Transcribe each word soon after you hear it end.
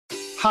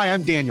Hi,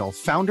 I'm Daniel,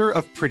 founder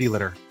of Pretty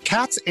Litter.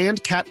 Cats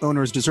and cat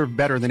owners deserve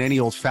better than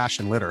any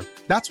old-fashioned litter.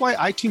 That's why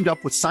I teamed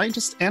up with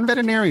scientists and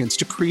veterinarians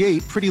to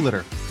create Pretty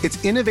Litter.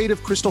 Its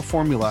innovative crystal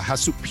formula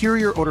has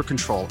superior odor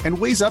control and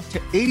weighs up to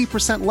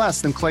 80%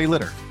 less than clay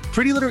litter.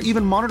 Pretty Litter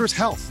even monitors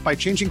health by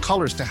changing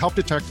colors to help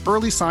detect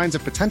early signs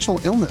of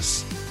potential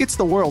illness. It's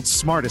the world's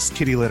smartest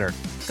kitty litter.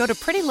 Go to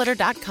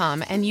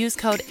prettylitter.com and use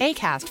code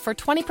ACAST for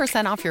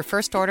 20% off your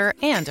first order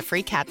and a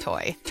free cat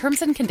toy.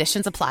 Terms and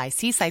conditions apply.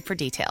 See site for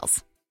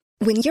details.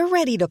 When you're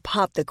ready to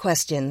pop the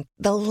question,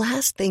 the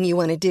last thing you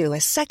want to do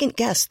is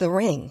second-guess the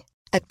ring.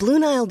 At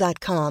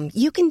BlueNile.com,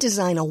 you can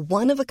design a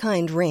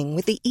one-of-a-kind ring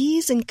with the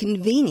ease and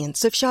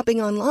convenience of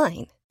shopping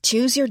online.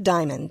 Choose your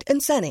diamond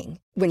and setting.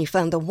 When you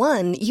find the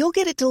one, you'll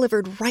get it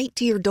delivered right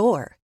to your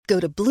door. Go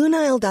to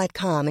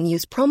BlueNile.com and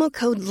use promo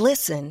code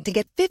LISTEN to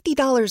get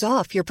 $50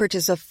 off your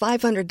purchase of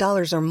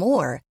 $500 or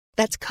more.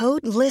 That's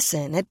code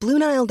LISTEN at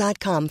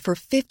BlueNile.com for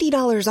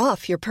 $50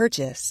 off your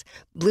purchase.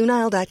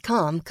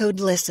 BlueNile.com, code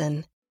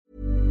LISTEN.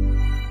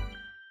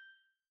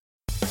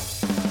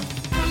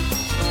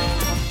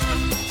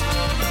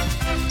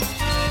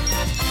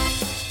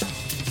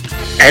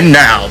 And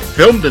now,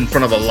 filmed in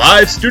front of a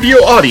live studio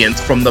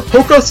audience from the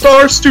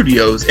PokeStar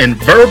Studios in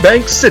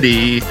Burbank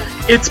City,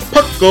 it's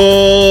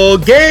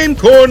Puckle Game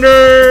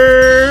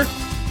Corner!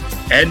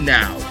 And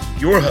now,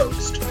 your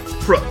host,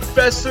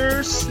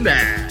 Professor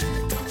Snag.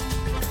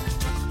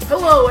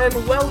 Hello and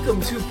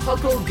welcome to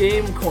Puckle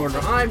Game Corner.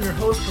 I'm your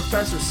host,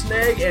 Professor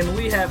Snag, and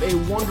we have a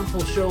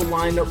wonderful show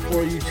lined up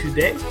for you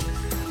today.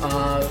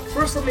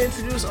 First, let me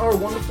introduce our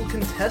wonderful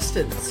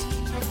contestants.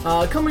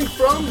 Coming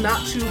from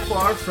not too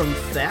far from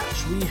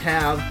Thatch, we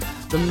have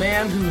the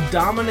man who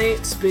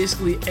dominates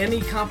basically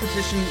any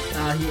competition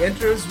he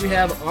enters. We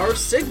have R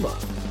Sigma.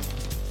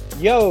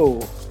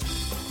 Yo!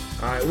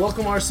 Alright,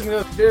 welcome R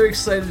Sigma. Very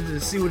excited to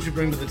see what you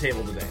bring to the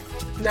table today.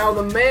 Now,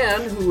 the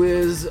man who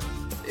is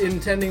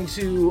intending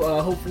to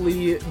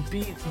hopefully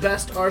beat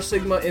best R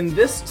Sigma in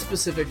this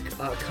specific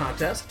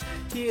contest,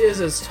 he is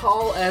as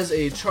tall as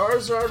a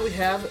Charizard. We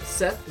have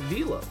Seth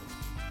Velo.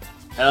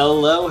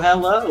 Hello,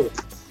 hello.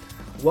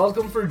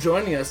 Welcome for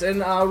joining us. And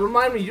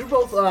remind me, you're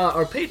both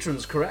our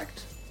patrons,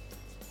 correct?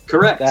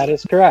 Correct. That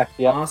is correct,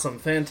 yeah. Awesome,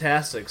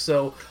 fantastic.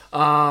 So,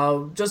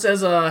 just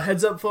as a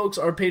heads up, folks,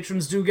 our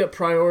patrons do get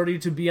priority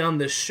to be on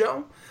this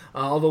show,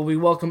 although we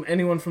welcome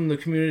anyone from the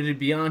community to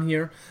be on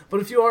here.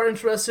 But if you are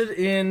interested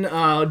in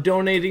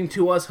donating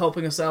to us,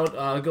 helping us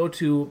out, go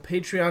to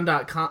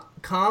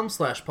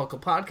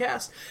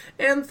patreon.com/PucklePodcast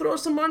and throw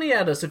some money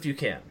at us if you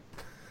can.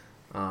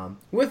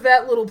 With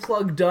that little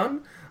plug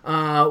done,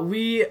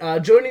 we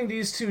joining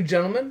these two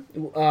gentlemen,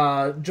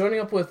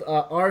 joining up with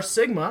R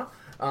Sigma,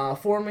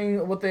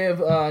 forming what they have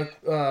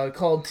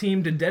called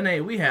Team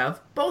Dedenne, we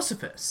have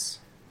Bocephus.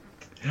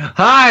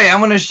 Hi, I'm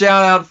going to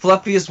shout out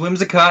Fluffiest,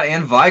 Whimsicott,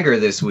 and Viger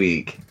this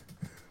week.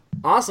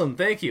 Awesome,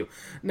 thank you.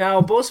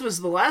 Now,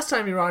 Bocephus, the last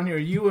time you were on here,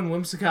 you and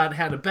Whimsicott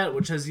had a bet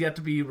which has yet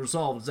to be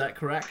resolved. Is that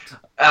correct?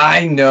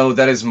 I know,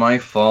 that is my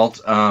fault.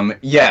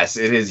 Yes,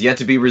 it is yet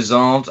to be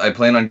resolved. I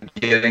plan on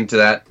getting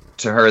to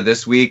her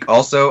this week.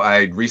 Also,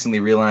 I recently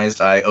realized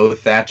I owe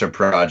Thatch a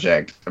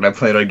project, and I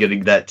plan on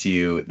getting that to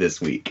you this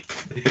week.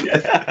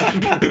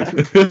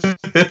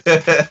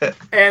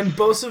 And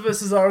Bocephus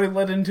has already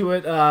led into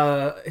it.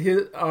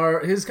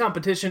 His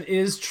competition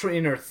is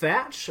Trainer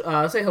Thatch.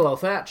 Say hello,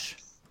 Thatch.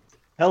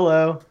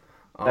 Hello.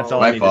 That's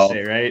all I need to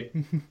say, right?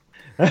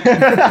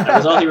 That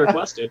was all he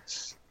requested.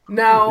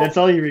 Now, that's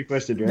all you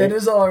requested, right? That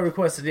is all I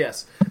requested,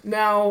 yes.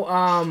 Now,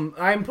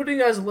 I'm putting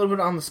you guys a little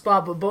bit on the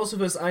spot, but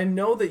Bocephus, I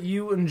know that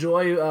you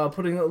enjoy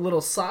putting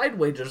little side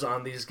wagers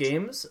on these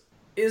games.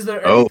 Is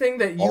there anything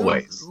that you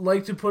would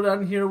like to put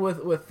on here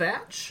with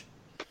Thatch?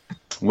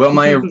 Well,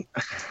 I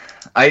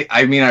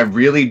mean, I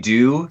really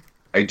do.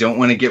 I don't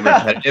want to get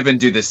repetitive and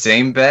do the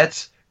same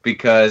bet,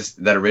 because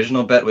that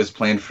original bet was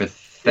planned for Thatch.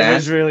 It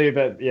was really a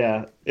bet,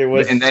 yeah. It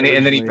was, and then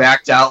he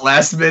backed out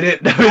last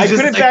minute. I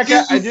couldn't back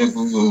out.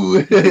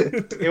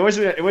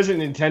 It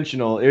wasn't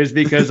intentional. It was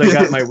because I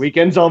got my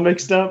weekends all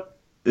mixed up.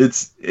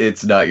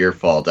 It's not your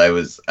fault. I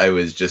was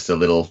just a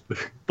little.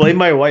 Blame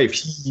my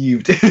wife.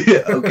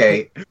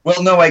 Okay.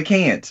 Well, no, I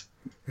can't.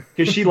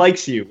 Because she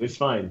likes you. It's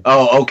fine.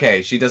 Oh,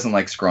 okay. She doesn't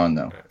like Scrawn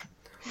though.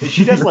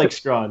 She does like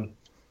Scrawn.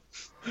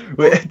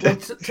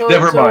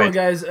 Never mind,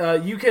 guys.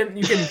 You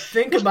can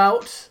think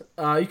about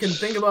a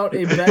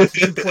bet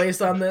to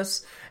place on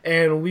this,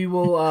 and we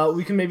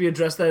can maybe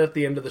address that at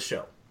the end of the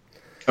show.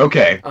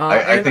 Okay,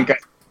 I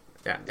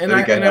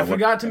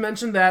forgot to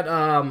mention that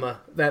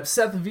that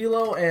Seth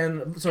Velo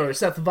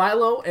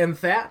and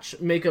Thatch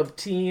make up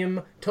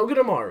Team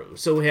Togedemaru.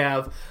 So we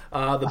have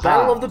the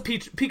Battle of the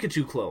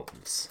Pikachu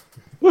clones.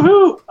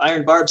 Woohoo!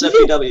 Iron Barbs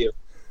FPW.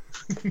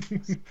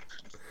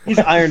 He's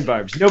Iron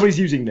Barbs. Nobody's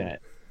using that.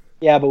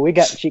 Yeah, but we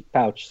got Cheek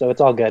Pouch, so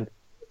it's all good.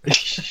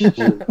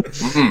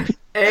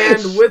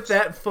 And with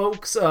that,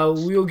 folks,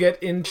 we'll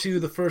get into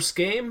the first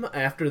game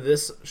after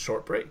this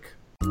short break.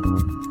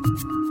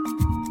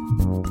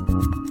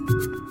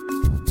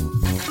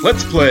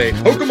 Let's play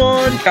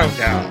Pokemon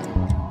Countdown.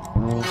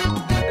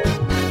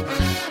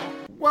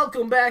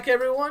 Welcome back,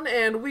 everyone,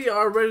 and we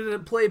are ready to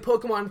play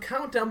Pokemon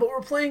Countdown, but we're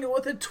playing it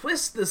with a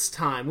twist this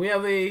time. We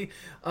have a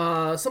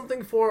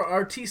something for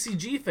our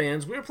TCG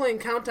fans. We're playing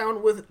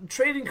Countdown with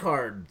trading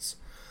cards.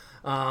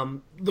 The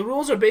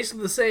rules are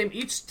basically the same.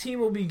 Each team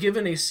will be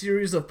given a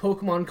series of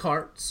Pokemon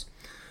cards.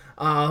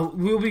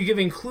 We'll be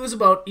giving clues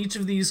about each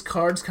of these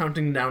cards,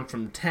 counting down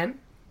from 10.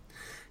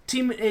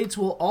 Teammates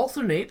will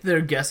alternate their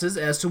guesses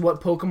as to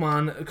what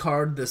Pokemon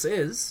card this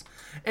is,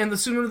 and the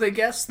sooner they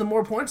guess, the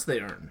more points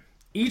they earn.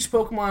 Each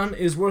Pokemon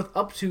is worth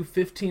up to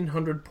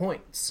 1,500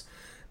 points.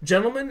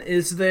 Gentlemen,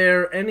 is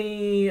there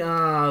any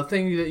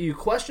thing that you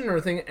question or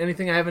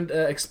anything I haven't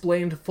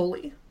explained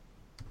fully?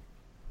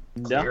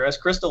 No. Clear as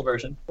crystal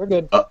version. We're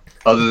good.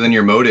 Other than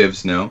your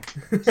motives, no.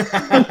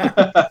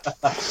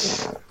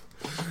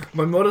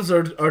 My motives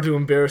are to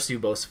embarrass you,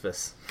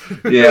 Bocephus.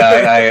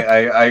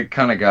 Yeah, I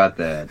kind of got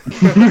that.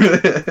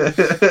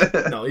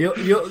 No,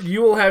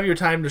 you will have your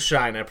time to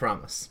shine, I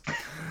promise.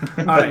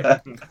 All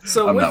right.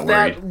 So with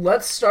that,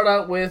 let's start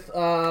out with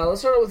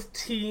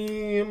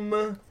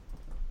Team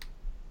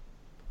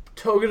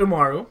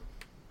Togedemaru.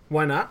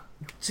 Why not?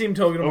 Team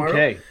Togedemaru.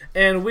 Okay.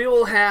 And we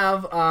will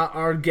have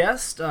our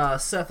guest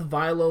Seth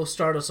Vilo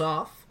start us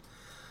off.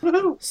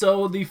 Woohoo!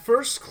 So the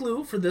first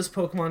clue for this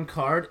Pokemon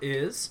card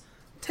is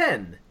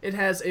 10. It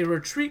has a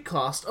retreat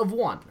cost of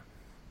 1.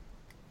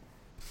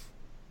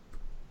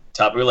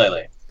 Tapu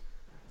Lele.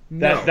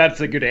 No. That's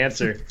a good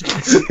answer.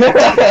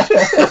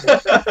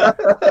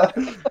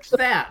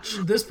 Thatch.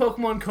 This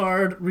Pokemon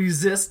card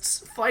resists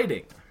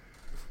fighting.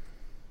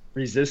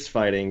 Resist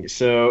fighting.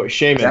 So,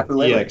 Shaman,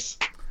 EX.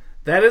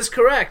 That is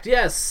correct,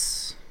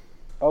 yes.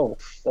 Oh,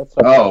 that's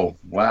Oh,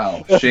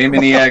 wow.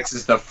 Shaman EX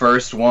is the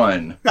first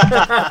one.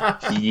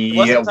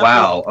 Yeah,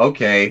 wow.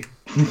 Okay.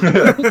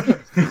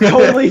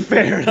 Totally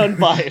fair and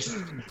unbiased.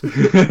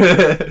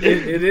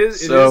 It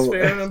is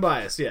fair and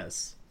unbiased,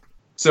 yes.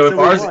 So if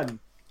ours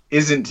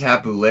isn't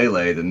Tapu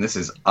Lele, then this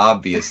is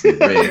obviously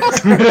rigged.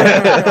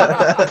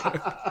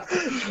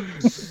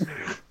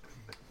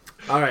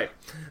 All right.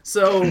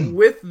 So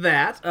with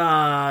that,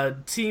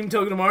 Team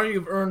Togedemaru,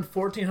 you've earned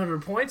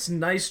 1,400 points.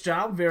 Nice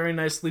job. Very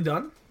nicely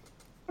done.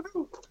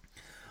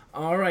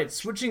 All right.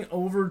 Switching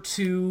over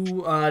to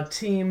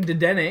Team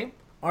Dedenne.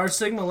 R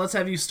Sigma, let's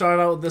have you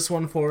start out with this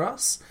one for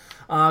us.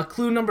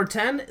 Clue number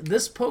 10.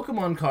 This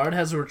Pokemon card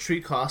has a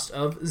retreat cost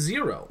of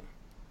 0.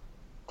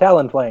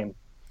 Talonflame.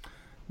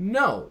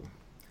 No.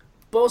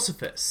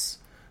 Bocephus.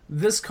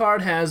 This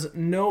card has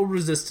no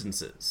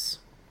resistances.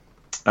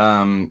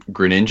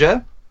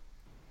 Greninja?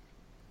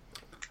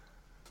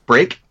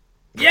 Break?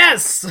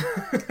 Yes!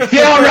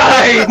 Yeah,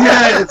 right!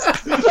 Yes!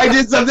 I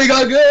did something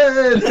all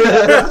good!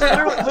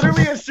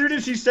 Literally, as soon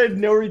as he said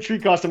no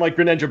retreat cost, I'm like,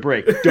 Greninja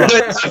break. Done.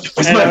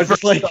 And I was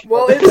just like...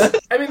 Well,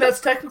 that's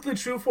technically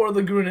true for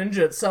the Greninja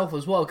itself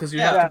as well, because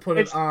you have to put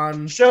it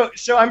on... So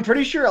I'm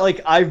pretty sure,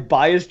 like, I've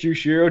biased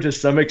Jushiro to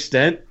some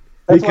extent,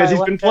 because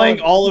he's been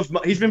playing all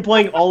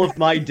of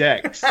my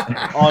decks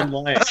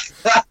online.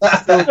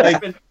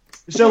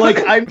 So,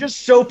 I'm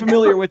just so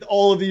familiar with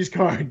all of these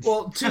cards.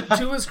 Well,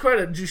 to his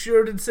credit,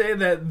 Jushiro did say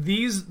that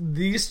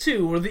these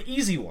two were the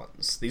easy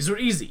ones. These are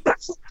easy.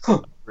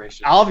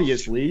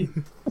 Obviously.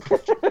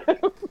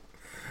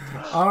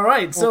 All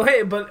right. So,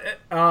 hey, but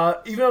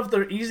even if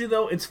they're easy,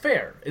 though, it's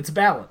fair. It's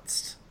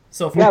balanced.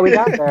 So yeah, we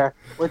got there.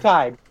 We're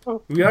tied.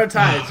 We are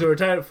tied. So we're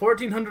tied at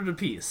 1,400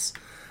 apiece.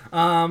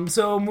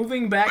 So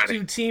moving back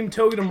to Team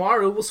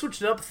Togedemaru, we'll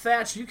switch it up.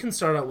 Thatch, you can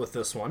start out with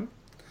this one.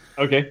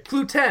 Okay.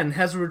 Clue 10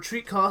 has a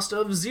retreat cost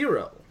of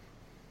 0.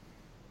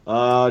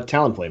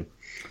 Talonflame.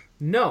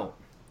 No.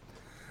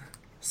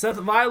 Seth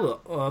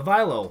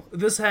Vilo.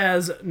 This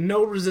has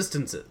no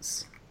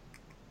resistances.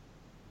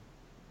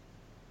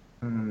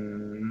 Oh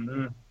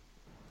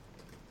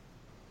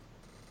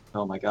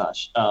my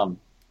gosh.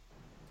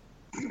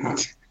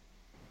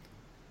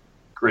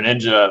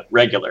 Greninja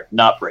regular,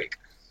 not break.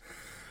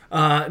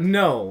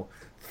 No.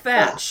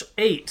 Thatch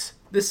 8.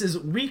 This is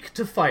weak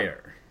to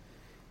fire.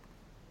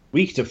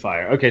 Weak to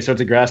fire. Okay, so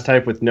it's a grass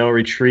type with no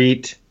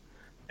retreat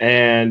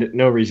and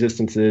no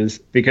resistances.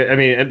 Because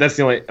that's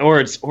the only, or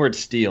it's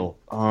steel.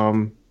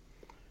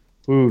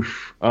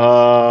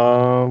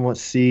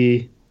 Let's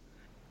see.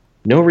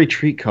 No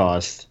retreat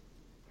cost.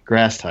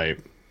 Grass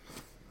type.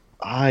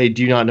 I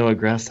do not know a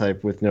grass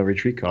type with no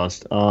retreat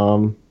cost.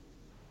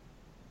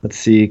 Let's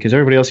see, because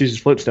everybody else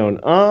uses Flipstone.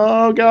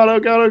 Oh god.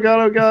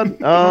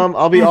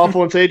 I'll be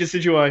awful and say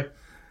Decidueye.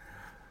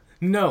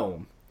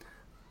 No.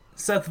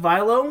 Seth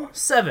Vilo,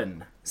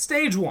 7.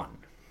 Stage 1.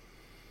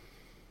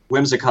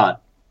 Whimsicott.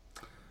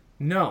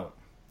 No.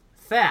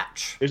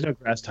 Thatch. There's no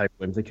grass type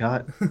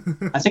Whimsicott.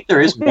 I think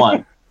there is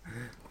one.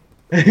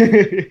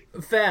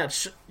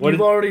 Thatch, you've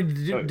already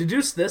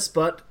deduced this,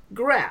 but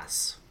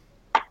grass.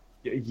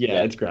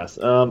 Yeah, it's grass.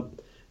 So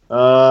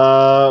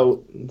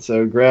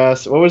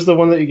grass. What was the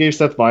one that you gave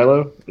Seth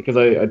Vilo? Because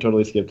I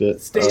totally skipped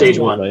it. Stage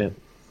 1.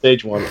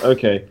 Stage 1.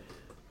 Okay.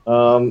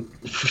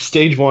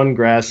 Stage 1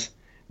 grass.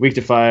 Weak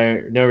to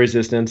fire, no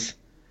resistance.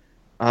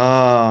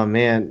 Oh,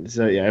 man.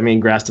 So, yeah,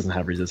 grass doesn't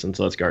have resistance,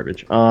 so that's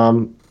garbage.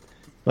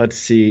 Let's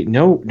see.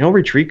 No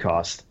retreat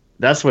cost.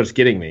 That's what's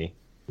getting me.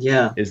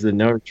 Yeah. Is the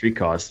no retreat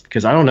cost?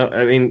 Because I don't know.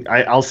 I mean,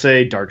 I'll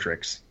say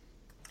Dartrix.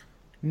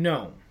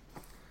 No.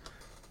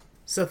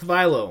 Seth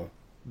Vilo,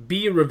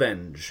 Be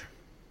Revenge.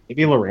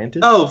 Maybe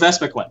Lurantis? Oh,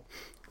 Vespiquen.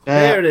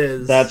 There it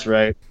is. That's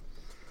right.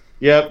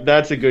 Yep,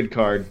 that's a good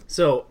card.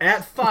 So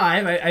at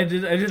 5, I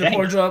did a Dang.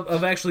 poor job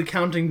of actually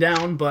counting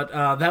down, but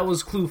that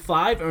was clue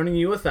 5, earning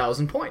you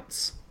 1,000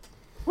 points.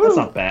 That's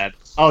not bad.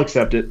 I'll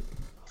accept it.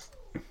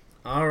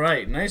 All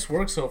right, nice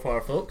work so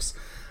far, folks.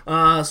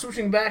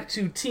 Switching back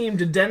to Team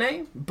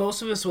Dedenne,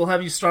 both of us will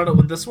have you start out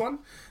with this one.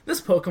 This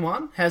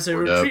Pokemon has a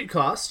retreat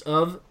cost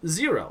of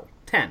 0,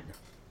 10.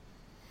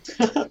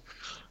 I'm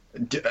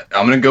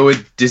gonna go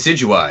with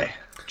Decidueye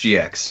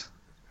GX.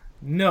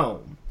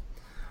 No.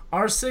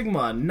 R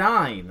Sigma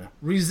 9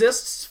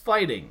 resists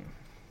fighting.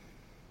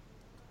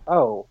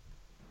 Oh.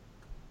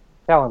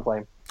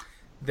 Talonflame.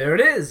 There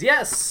it is.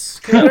 Yes.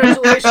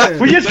 Congratulations.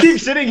 We just keep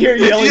sitting here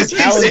yelling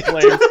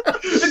Talonflame.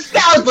 It's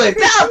Talonflame!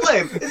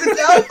 Talonflame! It's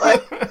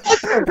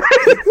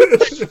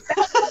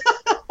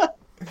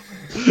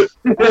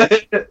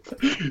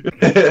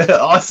Talonflame!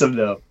 Awesome,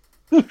 though.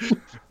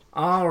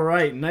 All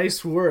right.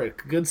 Nice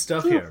work. Good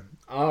stuff here.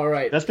 All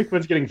right.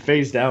 Vespiquen's getting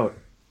phased out.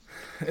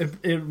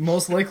 It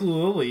most likely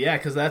will be, yeah,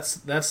 because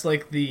that's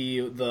like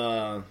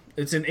the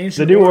it's an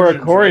ancient. The new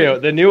Origins, Oricorio,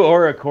 right? the new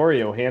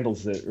Oricorio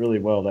handles it really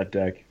well. That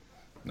deck.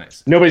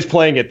 Nice. Nobody's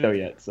playing it though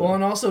yet. So. Well,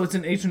 and also it's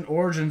an Ancient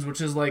Origins,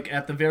 which is like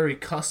at the very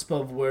cusp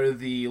of where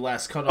the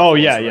last cutoff. Oh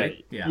was, yeah,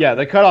 right? yeah.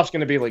 The cutoff's going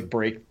to be like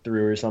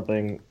breakthrough or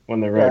something when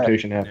the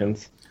rotation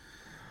happens.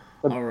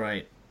 All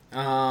right.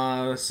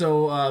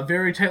 So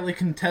very tightly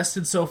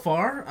contested so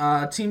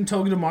far. Team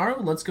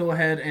Togedemaru, let's go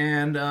ahead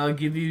and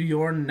give you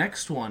your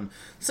next one.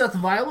 Seth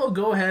Vilo,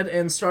 go ahead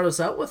and start us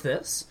out with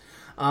this.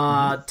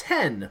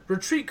 10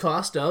 retreat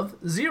cost of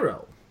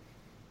 0.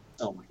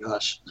 Oh my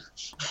gosh.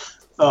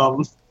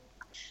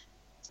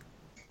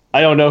 I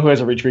don't know who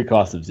has a retreat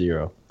cost of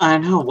 0. I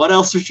know. What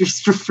else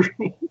retreats for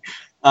free?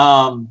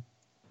 Combi.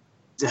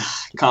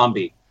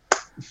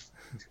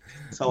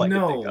 That's all I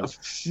can think of.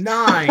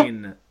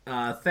 9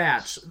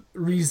 Thatch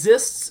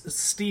resists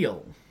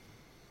steel.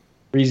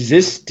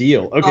 Resist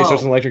steel. Okay, so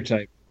it's an electric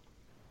type.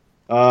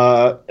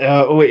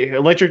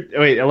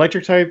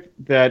 Electric type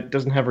that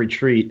doesn't have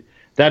retreat.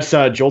 That's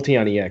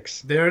Jolteon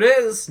EX. There it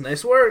is.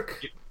 Nice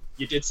work.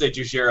 You did say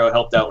Jujiro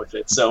helped out with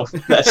it, so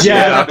that's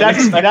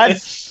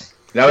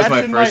That was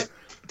my first.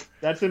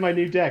 That's in my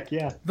new deck.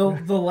 Yeah. The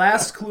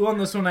last clue on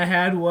this one I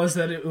had was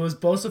that it was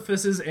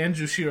Bocephus's and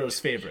Jushiro's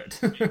favorite.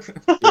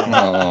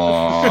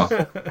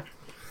 Aww.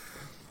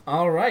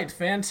 All right,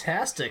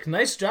 fantastic.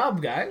 Nice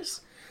job,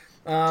 guys.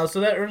 So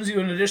that earns you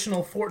an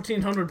additional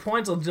 1,400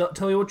 points. I'll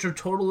tell you what your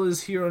total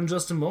is here in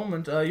just a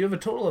moment. You have a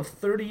total of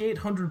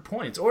 3,800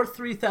 points, or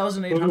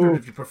 3,800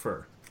 if you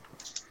prefer.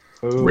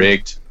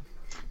 Rigged.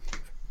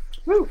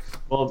 Woo.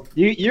 Well,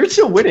 you're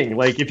still winning.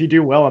 Like if you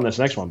do well on this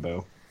next one,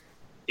 Bo.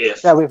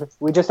 Yeah,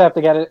 we just have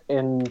to get it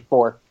in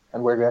 4,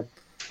 and we're good.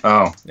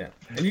 Oh. Yeah,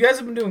 and you guys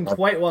have been doing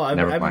quite well. I've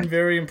Never been mind.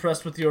 very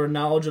impressed with your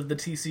knowledge of the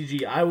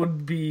TCG.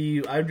 I'd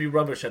be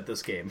rubbish at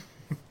this game.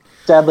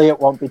 Sadly, it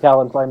won't be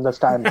Talonflame this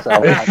time, so...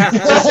 No,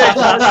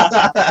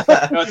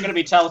 it's going to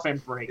be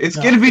Talonflame Break. It's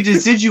gonna be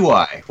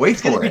Decidueye. Wait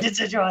for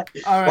it.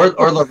 All right.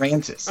 Or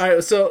Lurantis. All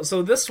right,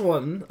 so this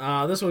one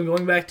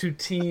going back to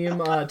Team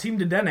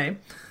Dedenne,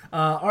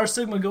 R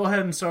Sigma, go ahead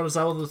and start us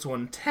out with this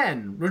one.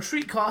 10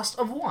 retreat cost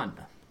of 1.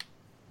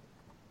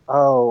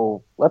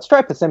 Oh, let's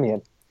try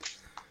Passimian.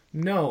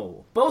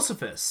 No.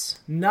 Bocephus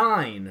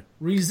 9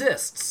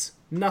 resists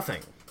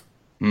nothing.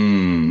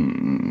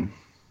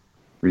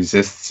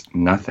 Resists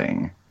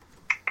nothing.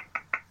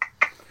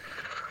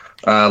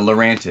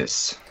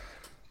 Lurantis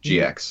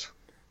GX.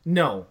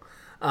 No.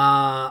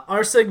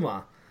 R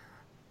Sigma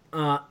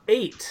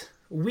 8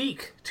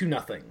 weak to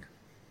nothing.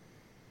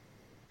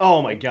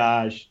 Oh my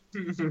gosh.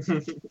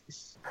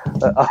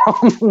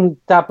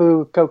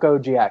 Tapu Koko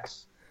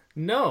GX.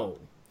 No.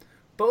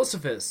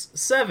 Bocephus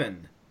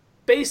 7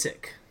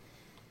 basic.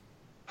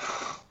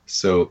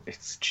 So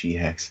it's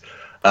GX.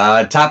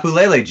 Tapu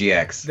Lele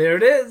GX. There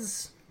it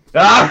is.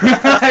 All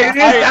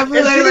right. Tapu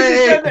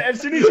Lele. As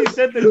soon as you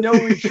said the no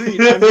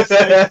retreat,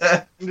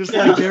 I'm just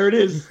like, there it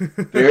is.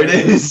 There it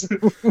is.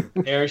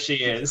 There she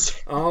is.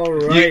 All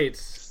right.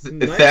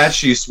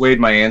 Thatch, you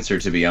swayed my answer,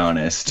 to be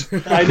honest.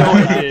 I know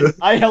I did.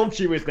 I helped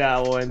you with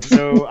that one,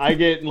 so I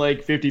get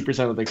like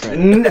 50% of the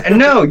credit.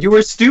 No, you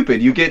were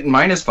stupid. You get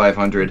minus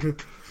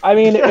 500. I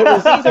mean, it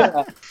was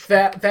either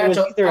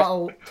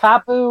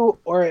Tapu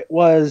or it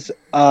was...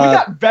 we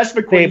got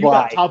Vespiquen, you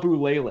got Sableye. Tapu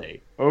Lele.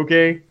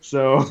 Okay,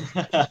 so...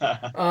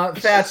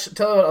 Thatch,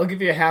 tell you what, I'll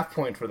give you a half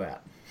point for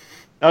that.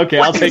 Okay,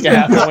 I'll take a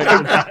half point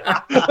for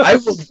that. I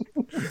will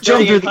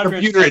jump through the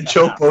computer and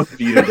choke both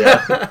of you to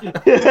death.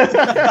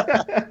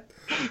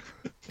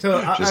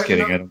 Just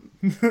kidding. I don't...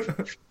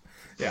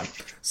 Yeah.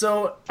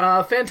 So,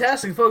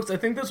 fantastic, folks. I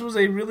think this was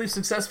a really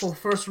successful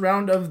first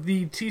round of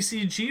the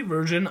TCG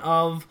version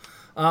of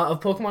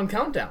Pokemon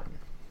Countdown.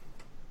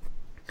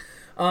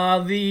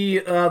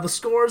 The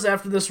scores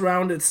after this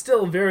round, it's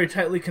still very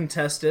tightly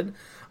contested.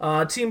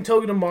 Team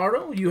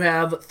Togedemaru, you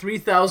have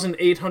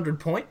 3,800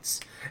 points,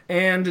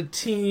 and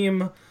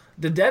Team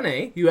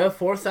Dedenne, you have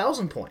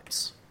 4,000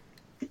 points.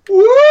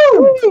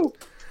 Woo!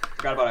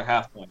 Got about a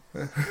half point.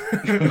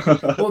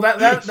 Well,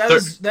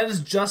 that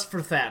is just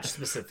for Thatch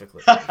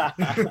specifically.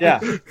 Yeah.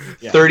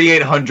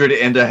 3,800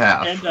 and a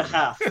half. And a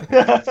half. And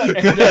a half.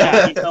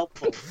 It's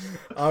helpful.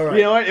 All right.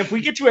 You know what? If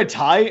we get to a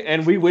tie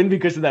and we win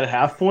because of that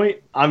half point,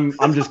 I'm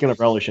just gonna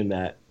relish in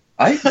that.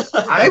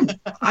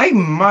 I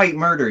might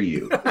murder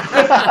you.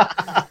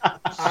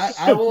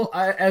 I will,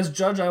 as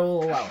judge, I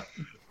will allow it.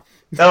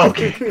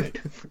 Okay.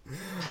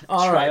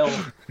 All right.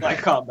 Trial by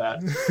combat.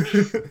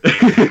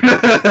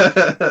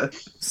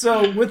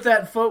 So with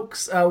that,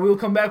 folks, we'll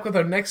come back with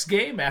our next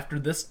game after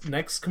this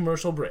next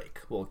commercial break.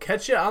 We'll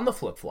catch you on the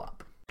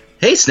flip-flop.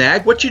 Hey,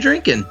 Snag, what you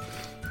drinking?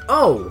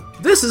 Oh,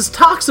 this is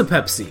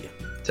Toxapepsi.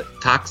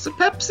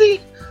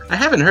 Toxapepsi? I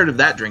haven't heard of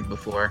that drink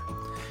before.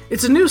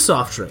 It's a new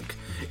soft drink.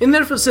 In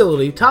their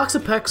facility,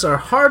 Toxapex are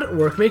hard at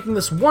work making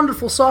this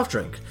wonderful soft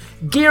drink.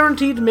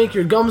 Guaranteed to make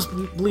your gums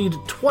bleed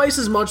twice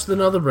as much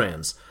than other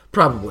brands.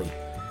 Probably.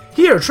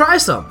 Here, try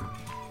some.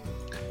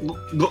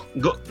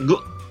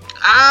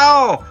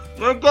 Ow!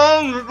 My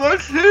gums, my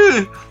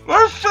teeth,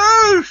 my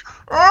face!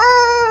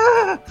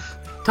 Ah!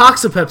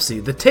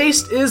 Toxapepsi, the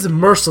taste is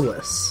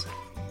merciless.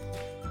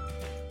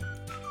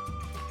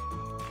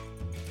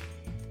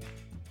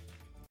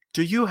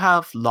 Do you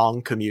have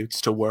long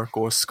commutes to work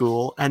or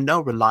school and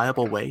no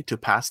reliable way to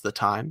pass the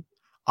time?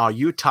 Are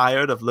you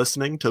tired of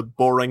listening to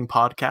boring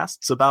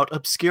podcasts about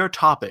obscure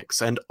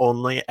topics and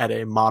only at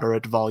a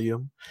moderate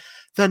volume?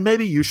 Then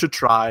maybe you should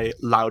try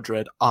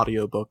Loudred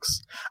audiobooks.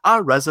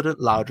 Our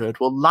resident Loudred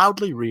will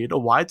loudly read a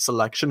wide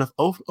selection of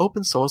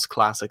open source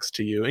classics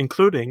to you,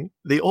 including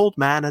The Old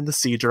Man and the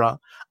Seadra,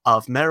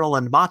 Of Merrill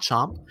and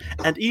Machamp,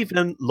 and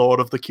even Lord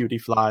of the Cutie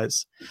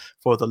Flies.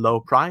 For the low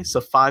price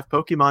of $5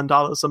 Pokemon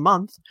dollars a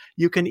month,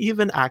 you can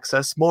even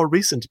access more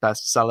recent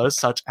bestsellers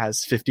such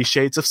as 50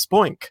 Shades of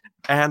Spoink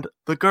and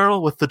The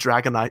Girl with the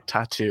Dragonite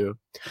Tattoo.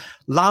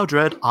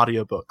 Loudred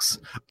audiobooks.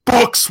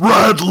 Books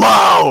read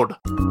loud!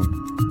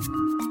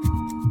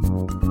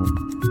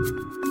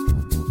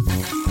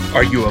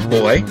 Are you a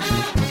boy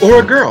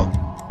or a girl?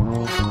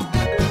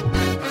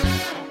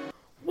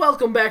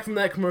 Welcome back from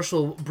that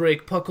commercial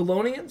break,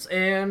 Puckalonians,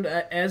 and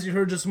as you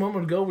heard just a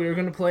moment ago, we are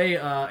going to play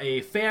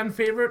a fan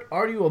favorite,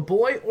 Are You a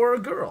Boy or a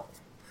Girl?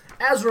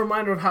 As a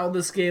reminder of how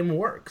this game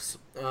works,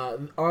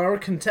 our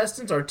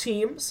contestants, our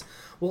teams,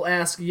 will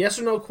ask yes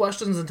or no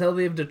questions until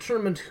they have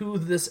determined who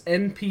this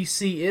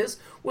NPC is,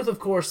 with, of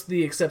course,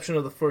 the exception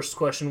of the first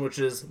question, which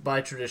is,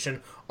 by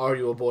tradition, are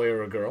you a boy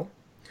or a girl?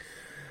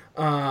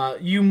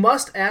 You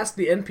must ask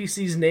the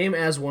NPC's name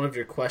as one of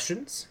your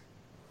questions.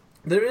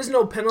 There is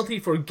no penalty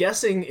for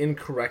guessing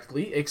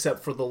incorrectly,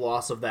 except for the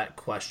loss of that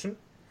question.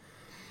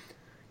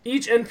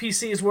 Each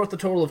NPC is worth a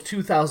total of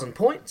 2,000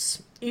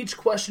 points. Each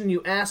question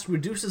you ask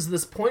reduces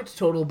this point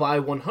total by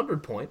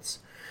 100 points.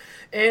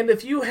 And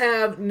if you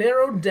have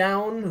narrowed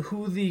down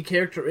who the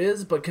character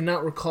is, but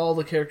cannot recall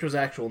the character's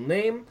actual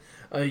name,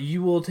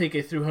 you will take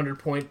a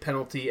 300-point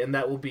penalty, and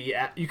that will be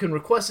you can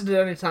request it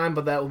at any time,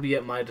 but that will be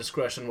at my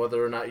discretion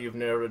whether or not you've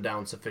narrowed it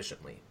down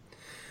sufficiently.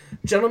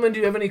 Gentlemen, do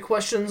you have any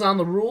questions on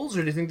the rules,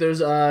 or do you think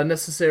there's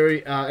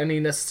any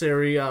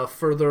necessary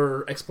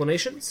further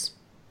explanations?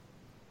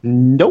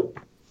 Nope.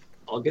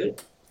 All good.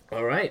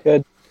 All right.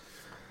 Good.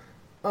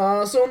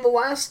 So in the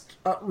last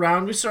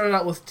round, we started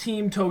out with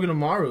Team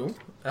Togedemaru,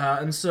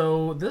 and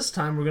so this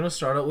time we're going to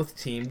start out with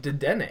Team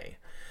Dedenne.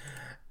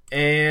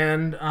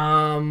 And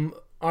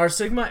our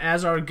Sigma,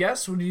 as our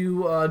guest, would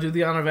you do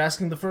the honor of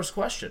asking the first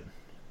question?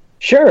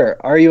 Sure.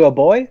 Are you a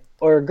boy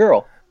or a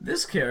girl?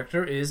 This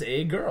character is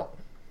a girl.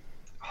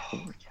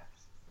 Oh,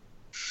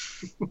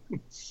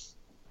 yes.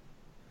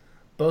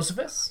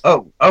 Bocephus?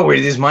 Oh,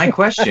 it is my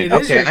question. It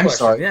is okay, your I'm question,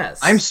 sorry. yes.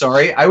 I'm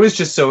sorry. I was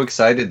just so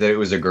excited that it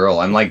was a girl.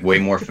 I'm like way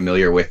more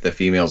familiar with the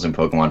females in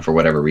Pokemon for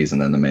whatever reason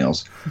than the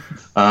males.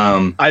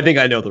 I think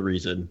I know the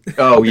reason.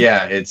 Oh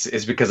yeah,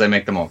 it's because I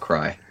make them all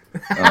cry.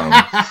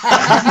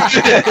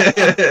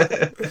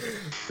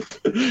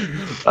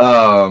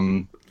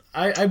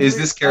 Is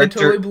this character?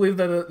 I totally believe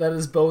that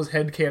is Bo's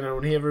headcanon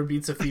when he ever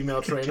beats a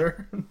female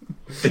trainer.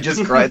 They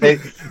just cry. They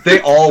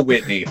all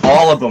Whitney.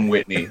 All of them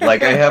Whitney.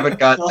 Like I haven't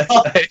got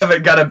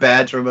a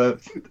badge from a.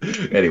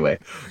 Anyway,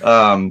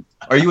 are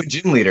you a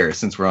gym leader?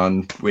 Since we're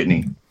on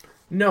Whitney.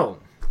 No.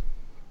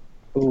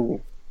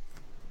 Ooh.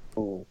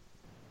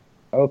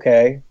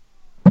 Okay.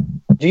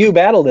 Do you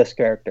battle this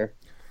character?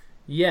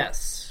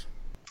 Yes.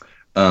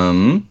 How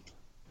do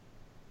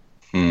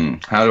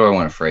I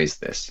want to phrase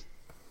this?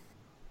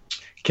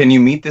 Can you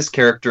meet this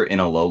character in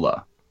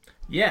Alola?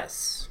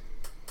 Yes.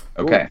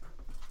 Okay. Ooh.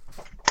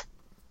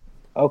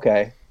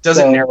 Okay.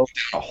 Doesn't narrow it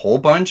down a whole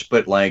bunch,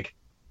 but like,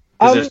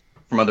 because there's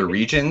from other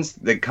regions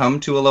that come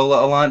to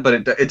Alola a lot, but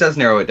it does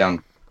narrow it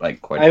down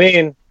like quite a bit. I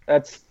mean,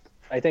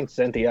 I think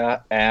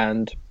Cynthia,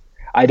 and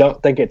I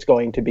don't think it's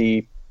going to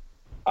be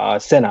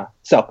Cinna.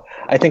 So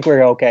I think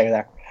we're okay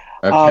there.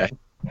 Okay.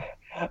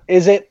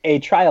 Is it a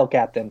trial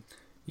captain?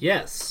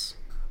 Yes.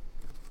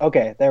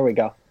 Okay, there we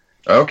go.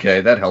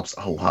 Okay, that helps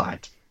a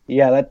lot.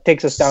 Yeah, that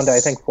takes us down to, I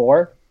think,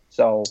 4.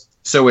 So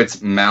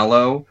it's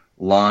Mallow,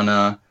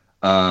 Lana,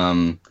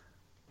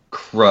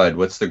 Crud.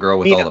 What's the girl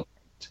with Mina. all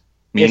the...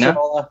 Mina?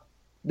 Acerola.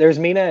 There's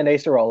Mina and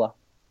Acerola.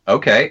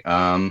 Okay.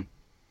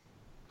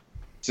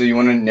 So you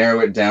want to narrow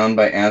it down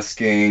by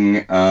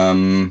asking...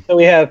 So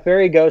we have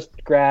Fairy, Ghost,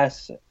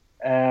 Grass,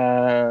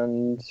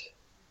 and...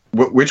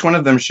 which one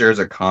of them shares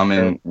a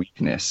common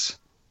weakness?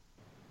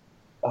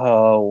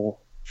 Oh.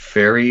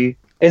 Fairy...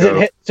 Is it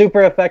hit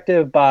super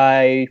effective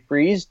by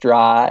freeze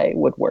dry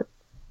would work?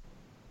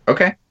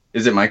 Okay.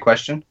 Is it my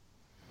question?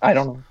 I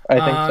don't know. I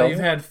think so. You've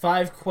had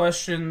 5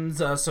 questions,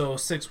 so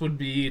 6 would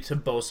be to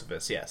both of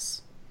us,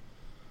 yes.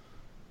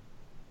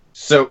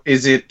 So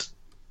is it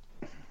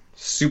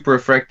super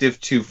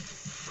effective to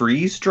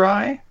freeze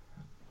dry?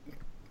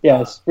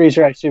 Yes, freeze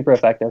dry super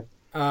effective.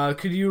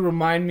 Could you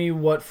remind me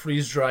what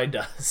freeze dry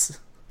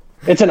does?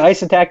 It's an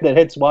ice attack that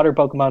hits water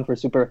Pokemon for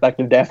super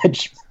effective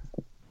damage.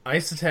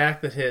 Ice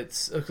attack that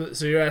hits.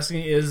 So you're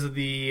asking, is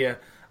the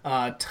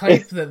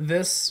type that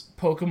this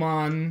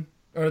Pokemon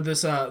or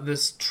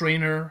this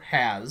trainer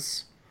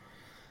has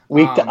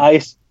weak to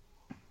ice,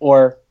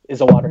 or is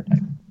a water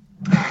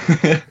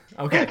type?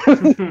 Okay.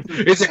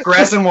 Is it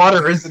grass and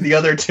water, or is it the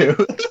other two?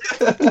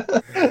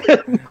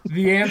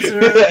 The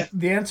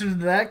answer to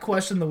that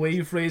question, the way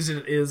you phrase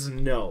it, is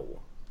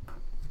no.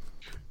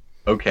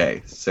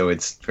 Okay, so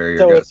it's Fairy or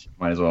So Ghost.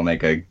 Might as well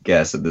make a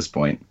guess at this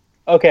point.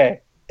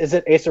 Okay, is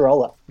it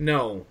Acerola?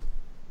 No.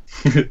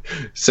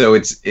 So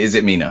is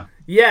it Mina?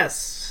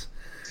 Yes.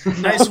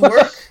 Nice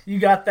work. You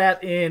got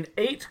that in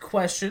 8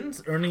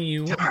 questions, earning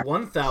you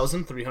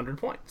 1,300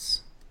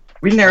 points.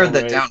 We narrowed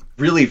that down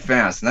really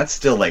fast, and that's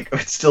still it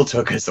still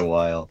took us a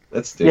while.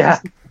 That's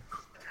different.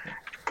 Yeah.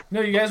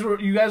 No, you guys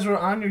were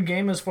on your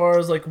game as far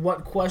as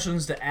what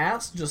questions to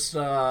ask. Just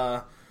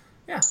yeah,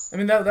 I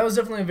mean that was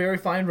definitely a very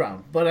fine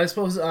round. But I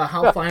suppose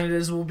how fine it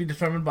is will be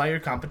determined by your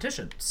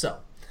competition. So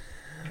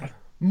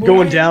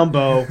going down,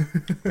 Bo.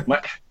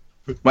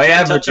 My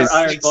average is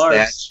iron 6.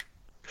 bars.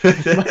 My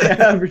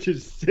average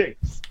is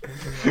 6.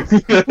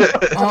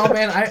 Oh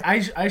man,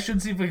 I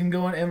should see if we can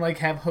go in and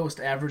have host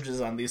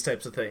averages on these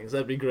types of things.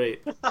 That'd be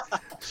great.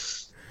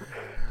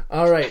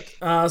 All right,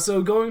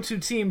 so going to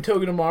Team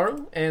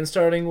Togedemaru and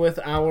starting with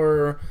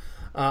our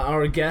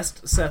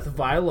guest Seth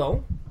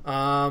Vilo.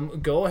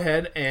 Go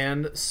ahead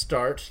and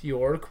start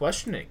your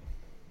questioning.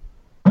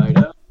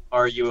 Righto.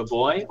 Are you a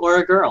boy or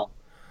a girl?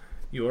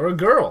 You're a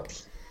girl.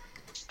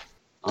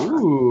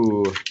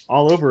 Ooh,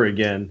 all over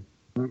again.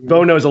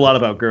 Bo knows a lot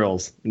about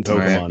girls in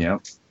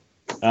Pokemon.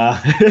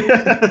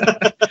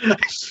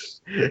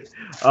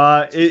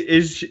 Right,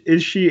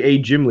 Is she a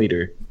gym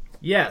leader?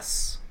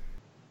 Yes.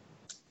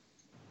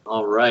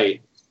 All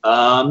right.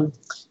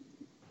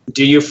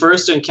 Do you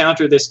first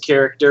encounter this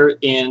character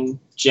in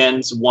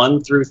Gens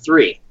 1 through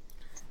 3?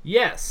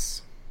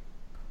 Yes.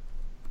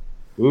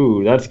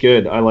 Ooh, that's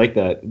good. I like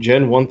that.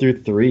 Gen 1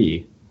 through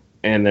 3.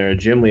 And they're a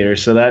gym leader.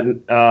 So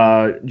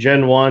that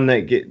Gen 1,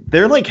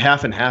 they're like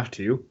half and half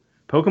too.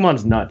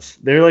 Pokemon's nuts.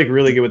 They're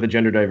really good with the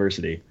gender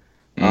diversity.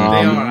 They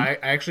are. I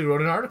actually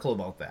wrote an article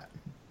about that.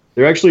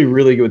 They're actually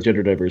really good with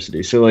gender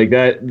diversity. So we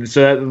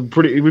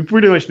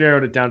pretty much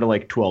narrowed it down to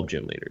 12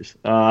 gym leaders.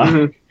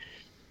 Kind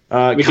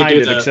of,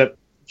 except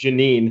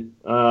Janine.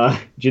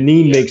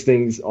 Janine makes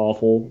things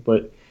awful,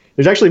 but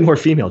there's actually more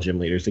female gym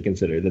leaders to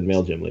consider than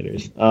male gym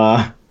leaders.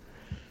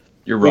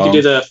 You're wrong. We could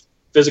do the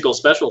physical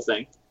special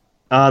thing.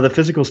 The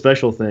physical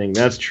special thing,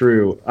 that's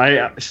true.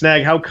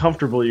 Snag, how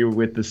comfortable are you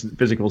with this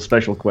physical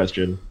special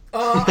question?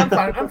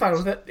 I'm fine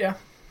with it, yeah.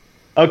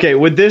 Okay,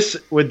 would this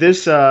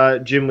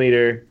gym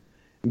leader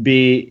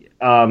be,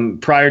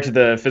 prior to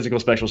the physical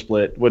special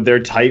split, would their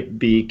type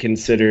be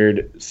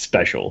considered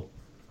special?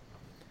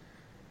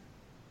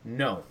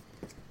 No.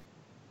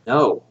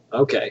 No.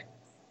 Okay.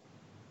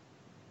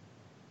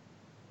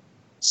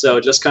 So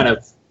just kind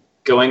of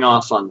going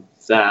off on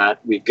that,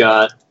 we've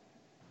got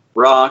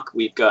rock,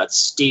 we've got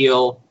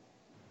steel.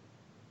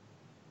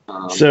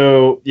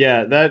 So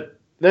yeah, that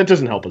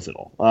doesn't help us at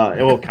all.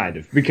 Well, kind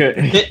of, because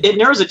it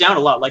narrows it down a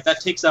lot.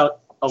 That takes out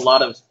a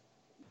lot of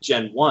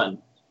Gen 1.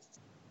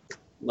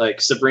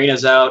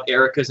 Sabrina's out,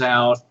 Erica's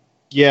out.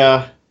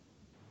 Yeah.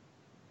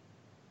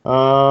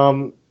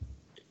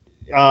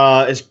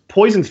 Is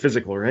poison's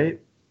physical, right?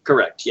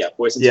 Correct. Yeah,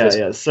 poison's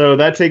physical. Yeah. So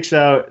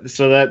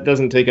that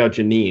doesn't take out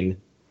Janine.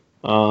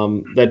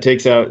 That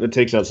takes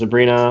out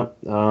Sabrina.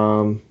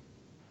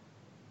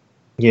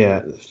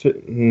 Yeah.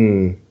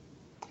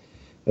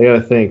 I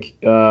gotta think.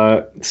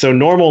 So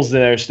Normal's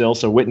there still,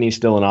 so Whitney's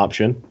still an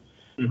option.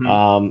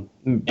 Mm-hmm.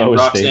 And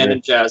Roxanne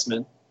and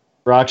Jasmine.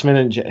 Roxanne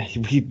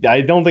and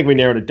I don't think we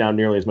narrowed it down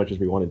nearly as much as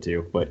we wanted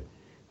to, but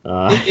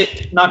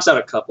it knocks out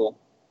a couple.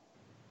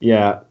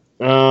 Yeah.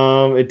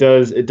 It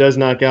does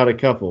knock out a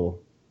couple.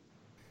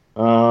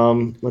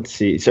 Let's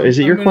see. So is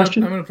it your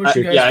question? I'm going to push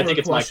you guys for I think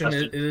a it's my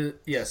question.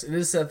 Yes, it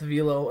is Seth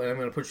Vilo, and I'm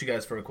going to push you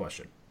guys for a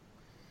question.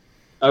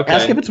 Okay.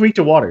 Ask if it's weak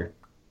to water.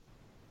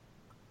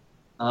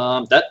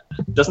 That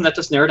doesn't that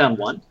just narrow down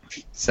one?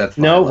 Seth.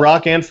 No, Farley.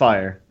 Rock and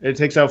Fire. It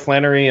takes out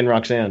Flannery and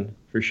Roxanne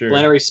for sure.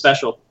 Flannery's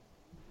special.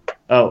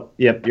 Oh,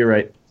 yep, you're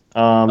right.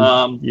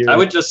 I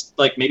would just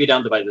maybe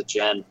down by the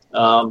Jen.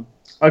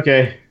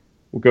 Okay,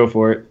 we'll go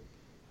for it.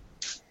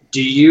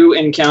 Do you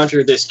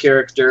encounter this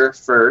character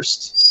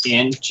first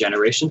in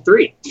Generation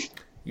 3?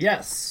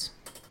 Yes.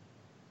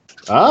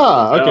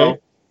 Ah, okay. No.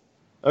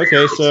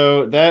 Okay,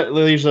 so that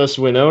leaves us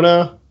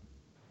Winona.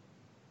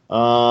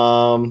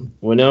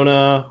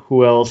 Winona.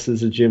 Who else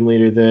is a gym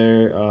leader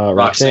there?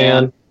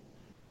 Roxanne.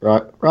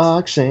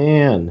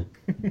 Roxanne.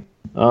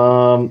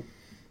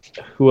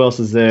 Who else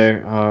is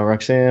there?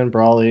 Roxanne,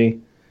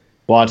 Brawley,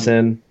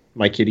 Watson,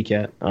 my kitty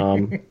cat.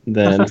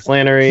 Then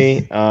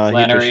Flannery.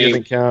 Flannery. He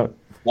doesn't count.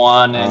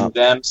 Juan and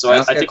them. So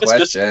I think it's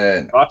just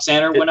question.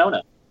 Roxanne or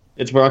Winona.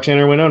 It's Roxanne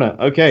or Winona.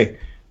 Okay.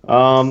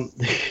 We'll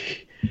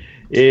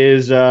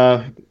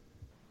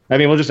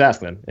just ask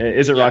then.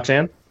 Is it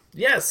Roxanne?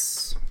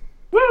 Yes.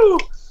 Woo!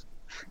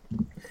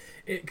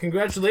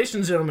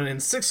 Congratulations, gentlemen. In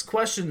 6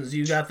 questions,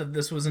 you got that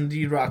this was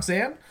indeed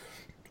Roxanne,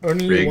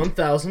 earning you Rigged.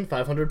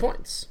 1,500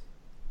 points.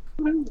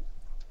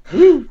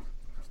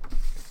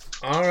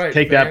 All right.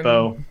 Take that,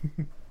 Bo.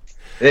 It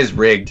is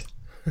rigged.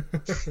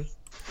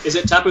 Is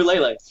it Tapu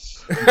Lele?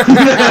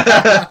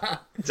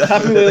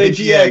 Tapu Lele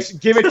GX.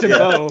 Give it to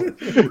Bo.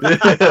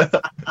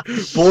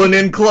 Pulling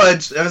in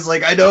clutch. I was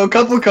like, I know a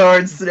couple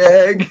cards,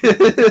 Snag.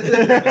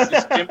 Does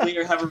this gym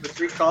leader have a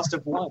retreat cost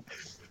of 1?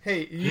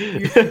 Hey,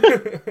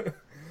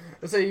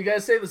 let's say you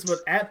guys say this, but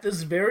at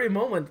this very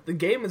moment, the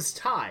game is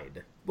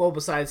tied. Well,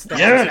 besides that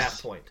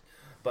half point.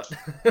 But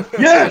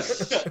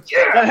Yes!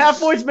 That half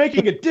point's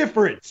making a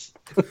difference.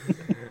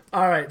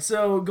 all right,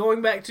 so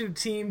going back to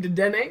Team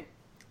Dedenne,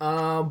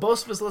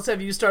 both of us, let's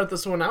have you start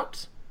this one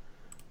out.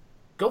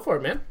 Go for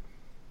it, man.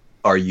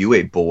 Are you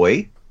a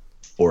boy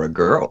or a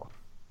girl?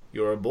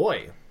 You're a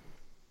boy.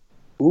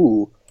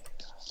 Ooh.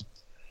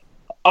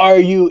 Are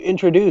you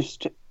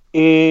introduced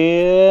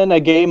in a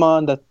game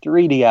on the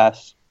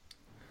 3DS?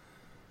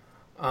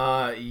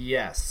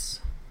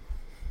 Yes.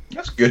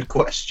 That's a good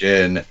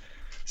question.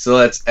 So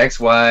that's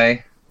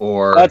XY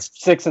or That's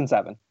 6 and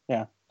 7.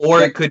 Yeah.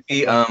 or it could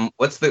be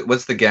what's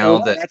the gal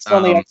Well, that that's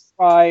on the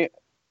XY,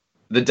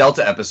 the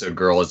Delta episode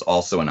girl is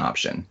also an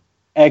option.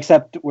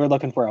 except we're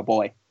looking for a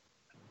boy.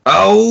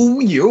 Oh,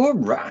 you're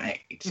right.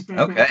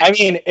 Okay. I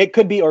mean, it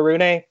could be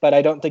Arune, but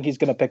I don't think he's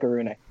going to pick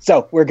Arune.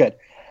 So we're good.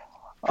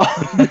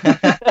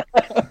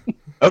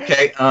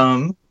 Okay.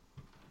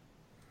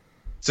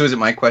 So is it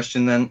my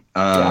question then?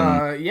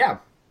 Yeah.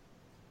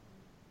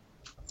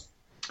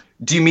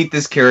 Do you meet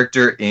this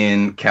character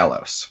in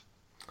Kalos?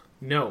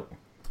 No.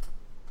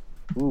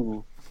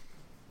 Ooh.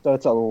 So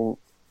it's a...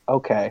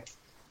 Okay.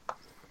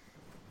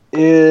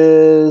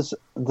 Is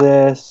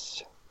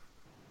this...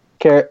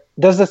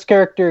 Does this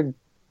character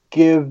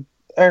give...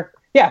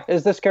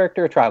 is this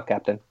character a trial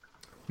captain?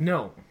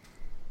 No.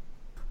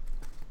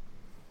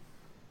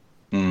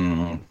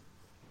 Hmm.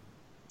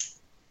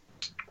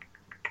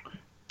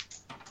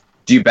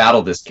 Do you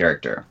battle this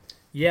character?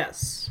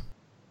 Yes.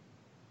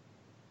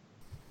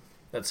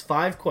 That's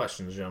 5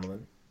 questions,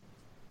 gentlemen.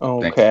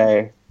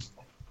 Okay.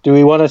 Do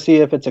we want to see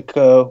if it's a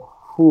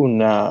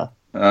kahuna?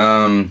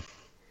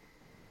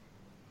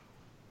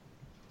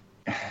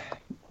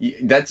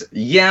 That's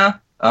yeah.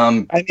 I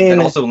mean, it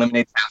also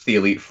eliminates half the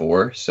Elite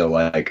Four, so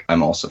like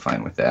I'm also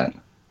fine with that.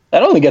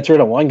 that only gets rid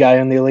of one guy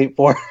in the Elite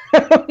Four.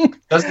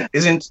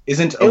 Isn't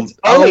It's oh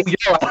only-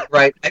 you're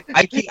right.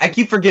 I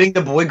keep forgetting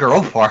the boy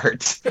girl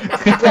part. You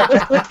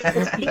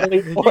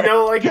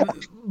know, like,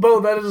 Bo,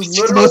 that is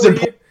It's the most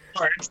literally... important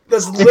part.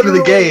 That's Stick to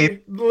the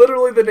game.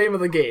 literally the name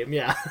of the game,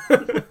 yeah.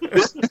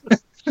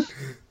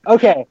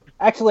 Okay,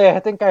 actually, I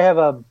think I have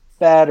a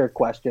better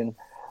question.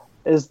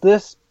 Is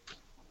this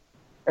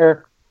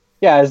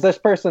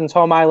person's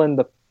home island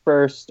the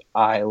first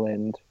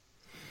island?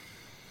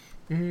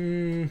 Let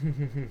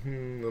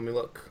me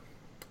look.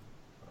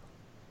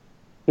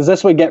 Because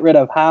this would get rid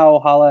of Hao,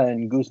 Hala,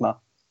 and Guzma.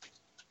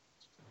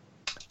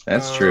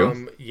 That's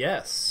true.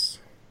 Yes.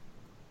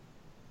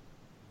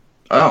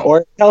 Oh, Or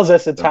it tells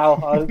us it's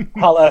Hao,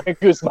 Hala, and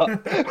Guzma.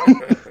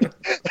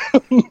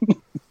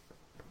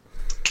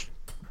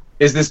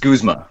 is this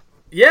Guzma?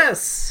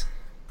 Yes!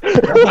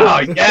 Oh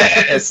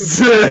yes.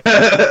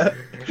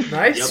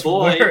 Nice Yeah,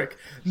 boy. work.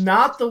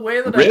 Not the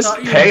way that Risk I thought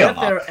you would get payoff.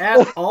 there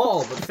at all,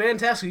 but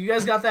fantastic. You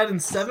guys got that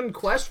in 7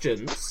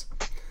 questions.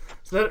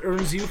 So that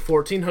earns you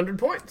 1,400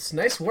 points.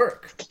 Nice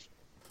work.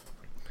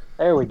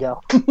 There we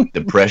go.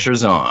 The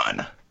pressure's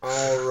on.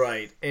 All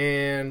right,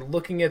 and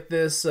looking at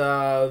this,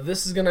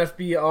 this is gonna have to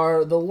be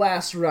the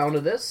last round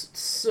of this.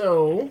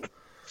 So,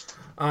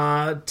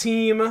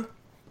 team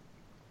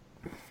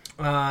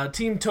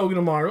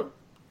Togedemaru,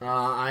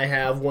 I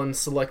have one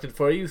selected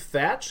for you.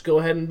 Thatch, go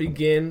ahead and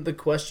begin the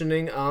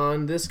questioning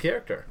on this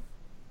character.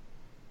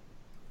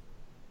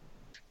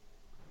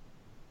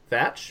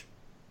 Thatch?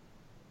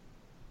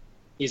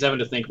 He's having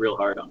to think real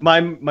hard on it.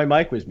 My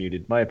mic was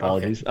muted. My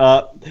apologies.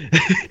 Are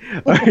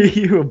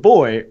you a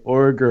boy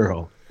or a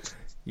girl?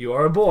 You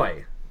are a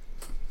boy.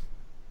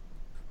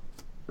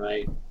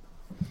 Right.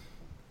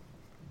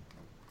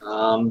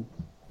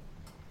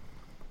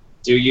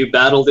 Do you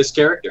battle this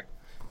character?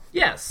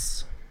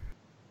 Yes.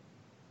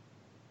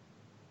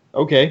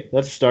 Okay,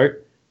 let's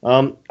start.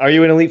 Are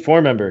you an Elite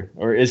Four member,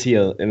 or is he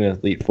an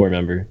Elite Four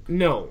member?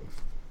 No.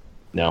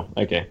 No.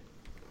 Okay.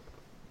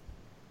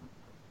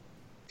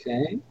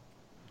 Okay.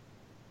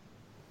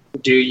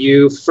 Do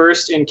you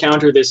first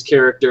encounter this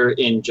character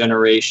in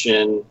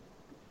Generation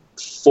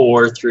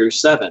 4 through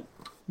 7?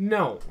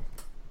 No.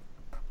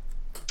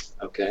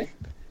 Okay.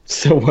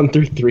 So 1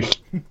 through 3.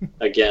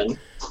 Again.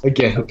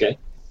 Okay. Okay.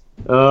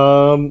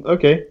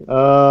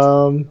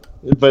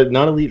 But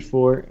not Elite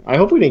Four. I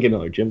hope we didn't get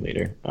another gym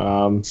leader.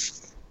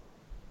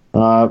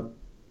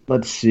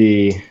 Let's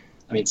see.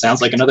 I mean,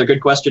 sounds like another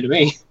good question to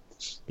me.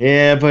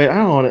 Yeah, but I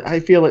don't want to. I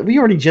feel like we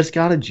already just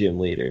got a gym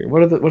leader.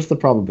 What's the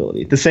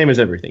probability? The same as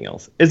everything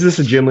else. Is this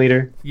a gym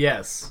leader?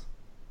 Yes.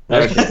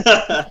 Okay.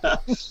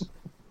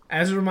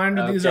 As a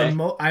reminder, these Okay.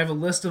 are I have a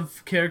list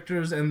of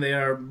characters, and they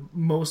are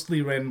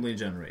mostly randomly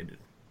generated.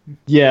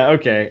 Yeah.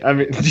 Okay. I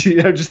mean,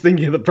 I'm just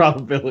thinking of the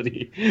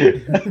probability.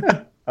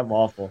 I'm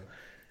awful.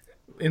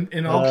 In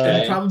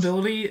Okay.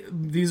 probability,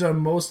 these are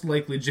most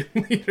likely gym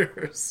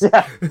leaders.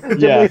 Yeah, gym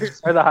Yeah.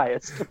 leaders are the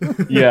highest.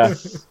 Yeah.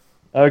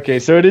 Okay,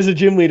 so it is a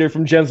gym leader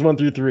from Gens 1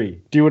 through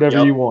 3. Do whatever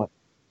Yep. you want.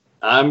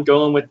 I'm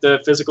going with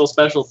the physical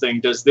special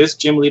thing. Does this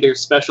gym leader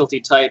specialty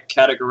type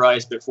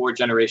categorize before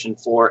Generation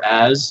 4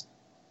 as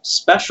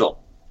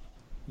special?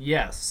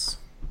 Yes.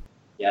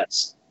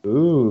 Yes.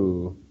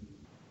 Ooh.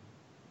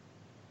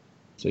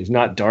 So he's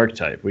not dark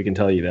type. We can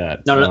tell you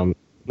that. No. I'm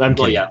Well,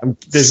 kidding. yeah.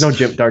 There's no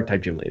dark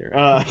type gym leader.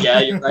 Yeah,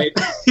 you're right.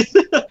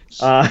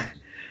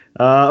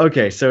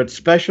 Okay, so it's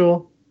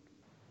special.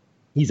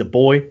 He's a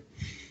boy.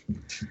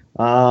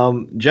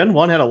 Gen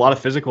 1 had a lot of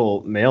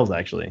physical males,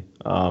 actually,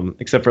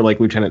 except for like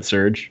Lieutenant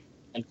Surge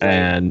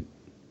and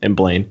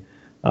Blaine.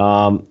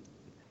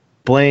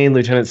 Blaine,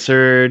 Lieutenant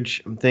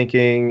Surge. I'm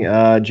thinking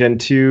Gen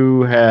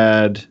 2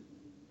 had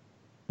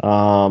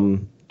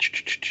Faulkner's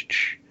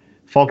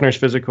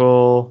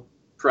physical.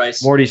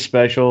 Price. Morty's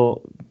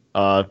special.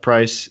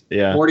 Price,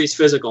 yeah. Morty's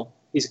physical.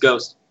 He's a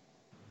ghost.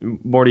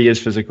 Morty is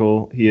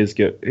physical. He is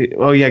good.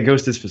 Oh yeah,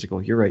 Ghost is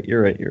physical. You're right.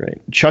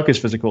 Chuck is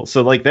physical.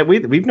 So like that,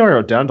 we've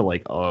narrowed it down to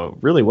like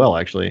really well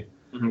actually.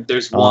 Mm-hmm.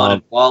 There's Juan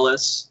and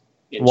Wallace.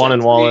 Juan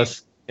and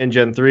Wallace in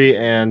Gen 3,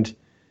 and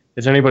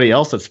is there anybody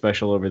else that's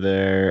special over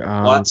there?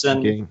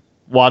 Watson.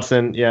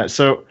 Watson, yeah.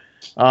 So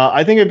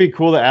I think it'd be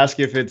cool to ask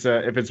if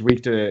it's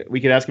weak to.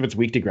 We could ask if it's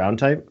weak to ground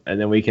type, and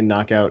then we can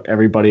knock out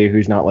everybody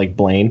who's not like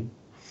Blaine.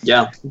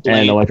 Yeah, Blaine,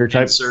 and electric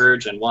type.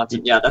 Surge and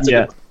Watson. Yeah, that's a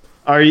good one.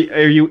 Are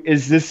you?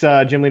 Is this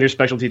gym leader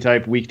specialty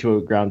type weak to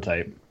a ground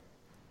type?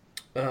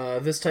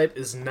 This type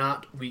is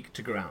not weak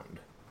to ground.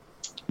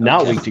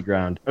 Not weak to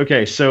ground.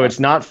 Okay, so it's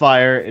not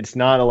fire, it's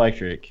not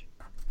electric,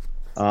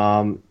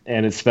 and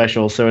it's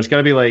special. So it's got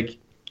to be like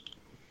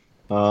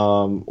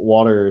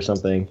water or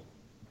something.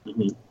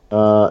 Mm-hmm.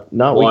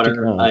 Not water, weak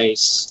to ground.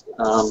 ice,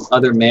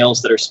 other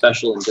males that are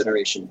special in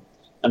Generation.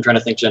 I'm trying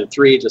to think Gen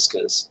 3 just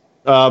because.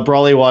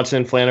 Brawley,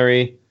 Watson,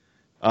 Flannery.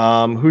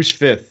 Who's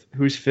fifth?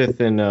 Who's fifth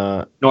in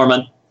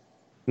Norman,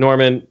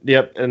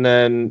 yep. And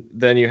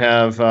then you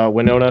have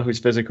Winona, who's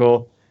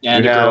physical. Yeah,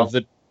 and you a have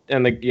girl.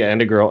 And a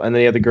girl. And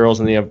then you have the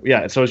girls, and then you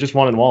have so it's just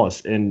Juan and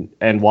Wallace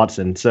and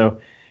Watson. So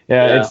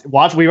it's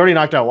Watson. We already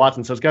knocked out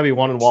Watson, so it's gotta be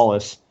Juan and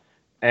Wallace.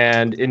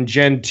 And in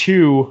Gen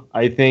 2,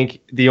 I think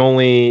the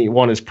only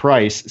one is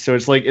Price. So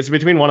it's like it's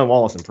between Juan and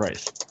Wallace and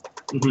Price.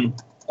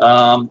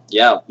 Mm-hmm.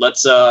 Yeah,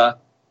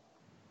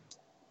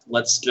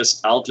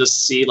 I'll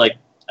just see, like,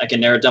 I can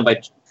narrow it down by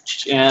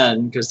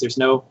Gen, because there's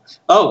no...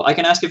 Oh, I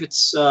can ask if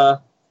it's...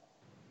 Well,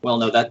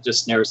 no, that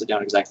just narrows it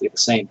down exactly the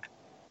same.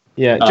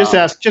 Yeah, just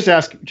ask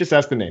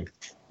the name.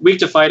 Weak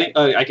to fighting?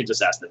 I can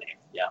just ask the name,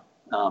 yeah.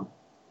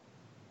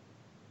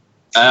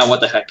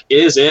 What the heck?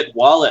 Is it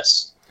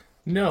Wallace?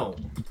 No.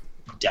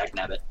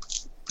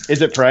 Dagnabbit.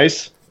 Is it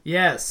Price?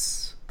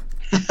 Yes.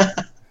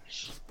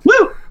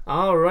 Woo!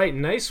 All right,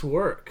 nice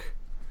work.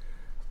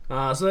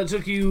 So that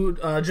took you,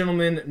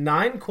 gentlemen,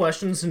 9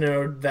 questions to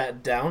narrow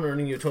that down,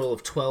 earning you a total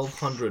of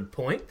 1,200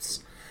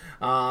 points.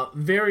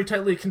 Very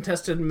tightly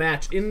contested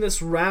match. In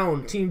this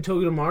round, Team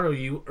Togedemaru,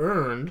 you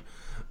earned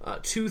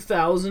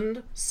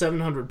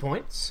 2,700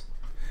 points.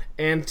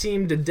 And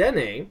Team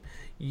Dedenne,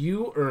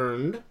 you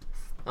earned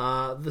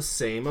the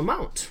same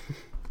amount.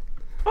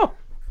 Oh,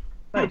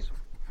 nice.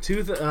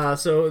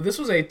 So this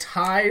was a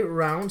tie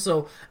round.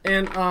 So,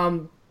 and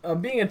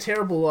being a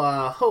terrible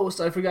host,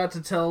 I forgot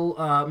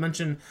to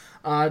mention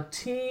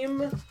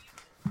Team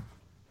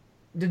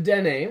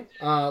Dedenne.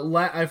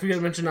 I forgot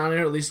to mention on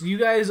air, at least you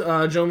guys,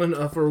 gentlemen,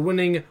 for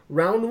winning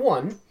round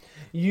 1.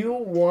 You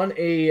won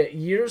a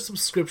year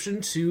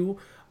subscription to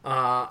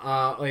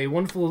a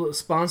wonderful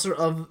sponsor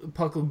of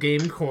Puckle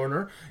Game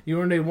Corner. You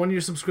earned a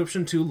 1-year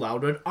subscription to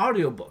Loud Red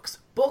Audiobooks.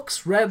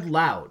 Books read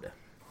loud.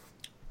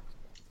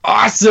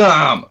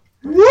 Awesome!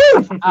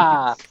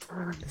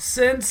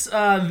 Since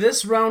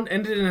this round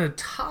ended in a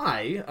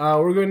tie,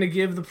 we're going to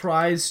give the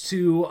prize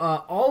to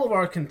all of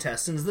our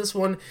contestants. This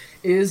one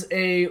is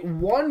a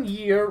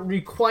 1-year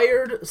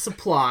required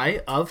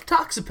supply of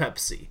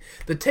Toxapepsi.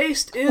 The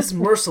taste is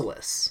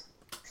merciless.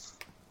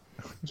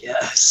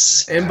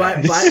 Yes. And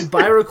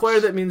by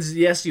required, that means,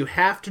 yes, you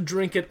have to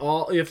drink it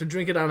all. You have to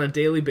drink it on a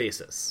daily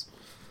basis.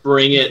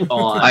 Bring it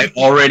on. I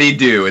already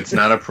do. It's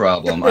not a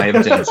problem. I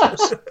have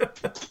dancers.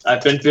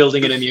 I've been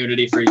building an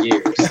immunity for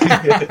years.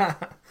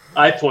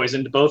 I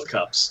poisoned both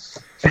cups.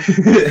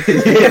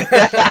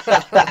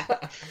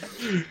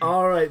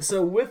 All right,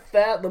 so with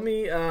that, let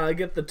me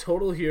get the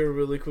total here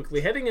really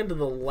quickly. Heading into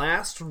the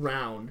last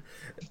round,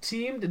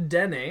 Team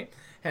Dene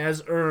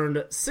has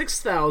earned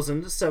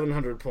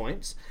 6,700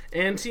 points,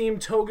 and Team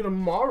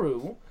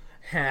Togedemaru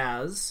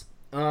has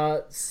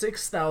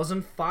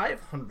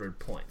 6,500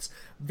 points.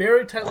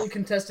 Very tightly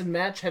contested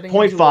match heading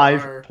into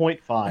our...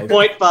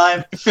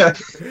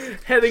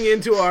 0.5. heading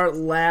into our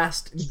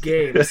last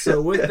game.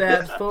 So with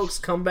that, folks,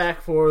 come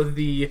back for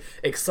the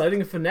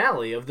exciting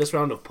finale of this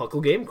round of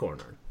Puckle Game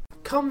Corner.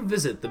 Come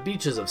visit the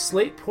beaches of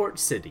Slateport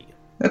City.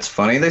 That's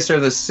funny. They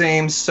serve the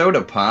same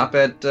soda pop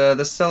at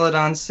the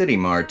Celadon City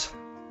Mart.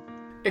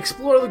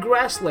 Explore the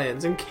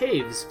grasslands and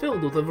caves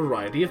filled with a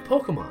variety of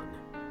Pokemon.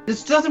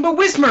 There's nothing but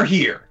Whismur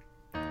here!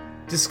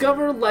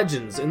 Discover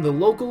legends in the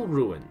local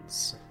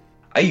ruins.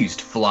 I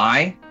used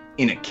Fly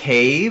in a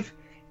cave,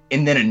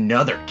 and then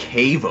another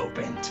cave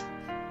opened.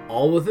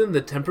 All within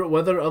the temperate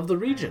weather of the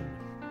region.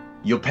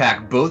 You'll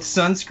pack both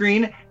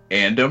sunscreen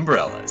and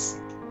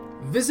umbrellas.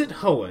 Visit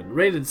Hoenn,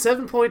 rated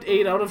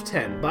 7.8 out of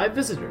 10 by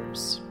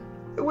visitors.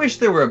 I wish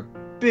there were a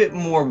bit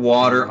more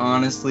water,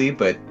 honestly,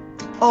 but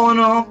all in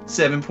all,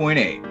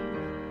 7.8.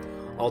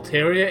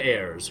 Altaria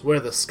Airs, where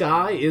the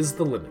sky is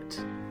the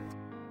limit.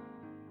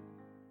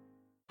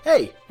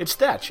 Hey, it's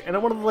Thatch, and I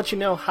wanted to let you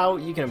know how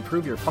you can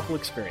improve your Puckle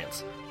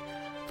experience.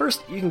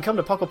 First, you can come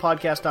to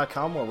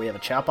PucklePodcast.com, where we have a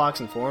chat box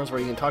and forums where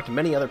you can talk to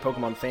many other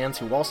Pokemon fans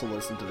who also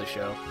listen to the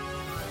show.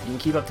 You can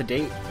keep up to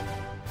date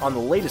on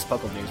the latest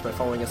Puckle news by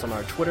following us on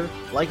our Twitter,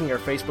 liking our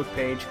Facebook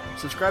page,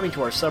 subscribing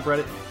to our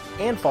subreddit,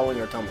 and following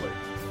our Tumblr.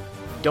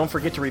 Don't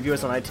forget to review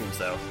us on iTunes,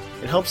 though.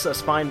 It helps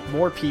us find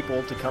more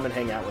people to come and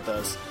hang out with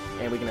us,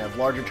 and we can have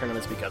larger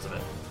tournaments because of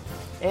it.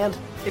 And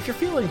if you're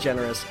feeling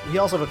generous, we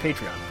also have a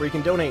Patreon, where you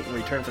can donate in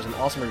return for some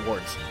awesome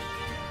rewards.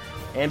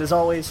 And as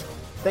always,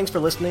 thanks for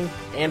listening,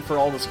 and for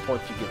all the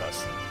support you give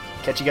us.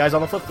 Catch you guys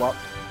on the flip-flop.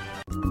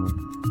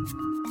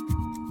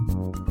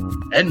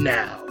 And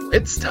now,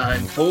 it's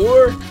time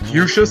for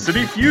Fuchsia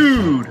City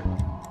Feud!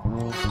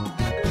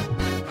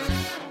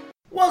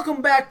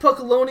 Welcome back,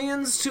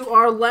 Puckalonians, to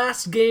our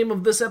last game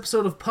of this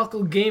episode of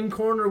Puckle Game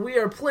Corner. We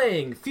are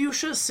playing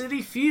Fuchsia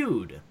City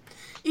Feud.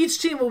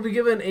 Each team will be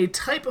given a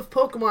type of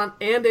Pokemon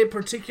and a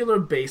particular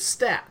base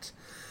stat.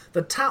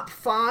 The top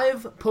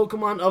 5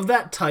 Pokemon of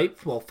that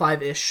type, well,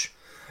 5-ish,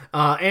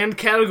 and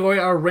category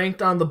are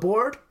ranked on the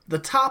board. The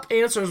top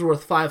answer is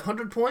worth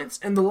 500 points,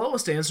 and the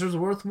lowest answer is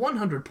worth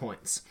 100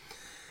 points.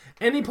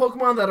 Any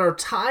Pokemon that are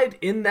tied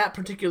in that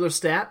particular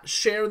stat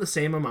share the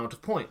same amount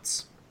of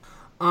points.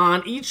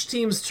 On each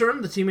team's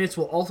turn, the teammates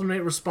will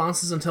alternate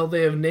responses until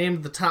they have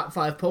named the top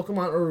 5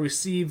 Pokemon or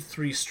received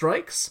 3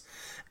 strikes.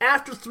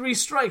 After 3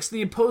 strikes,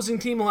 the opposing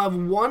team will have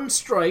 1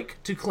 strike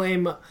to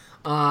claim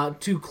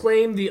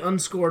the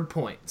unscored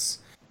points.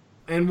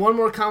 And one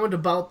more comment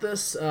about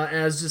this,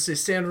 as just a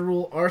standard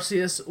rule,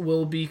 Arceus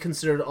will be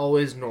considered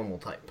always normal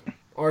type.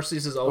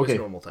 Arceus is always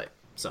normal type.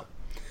 So,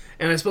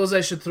 and I suppose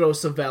I should throw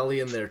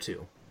Savali in there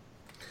too.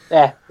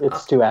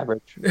 It's too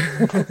average.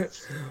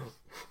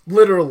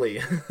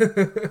 Literally.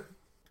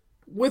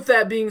 With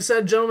that being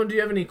said, gentlemen, do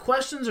you have any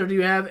questions or do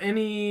you have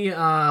any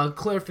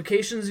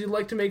clarifications you'd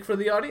like to make for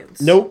the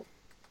audience? Nope.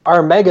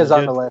 Are Megas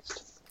on the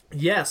list?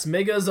 Yes,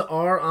 Megas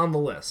are on the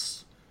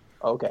list.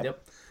 Okay.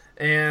 Yep.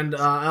 And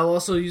I'll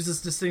also use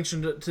this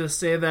distinction to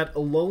say that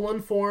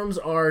Alolan forms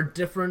are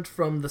different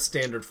from the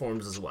standard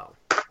forms as well.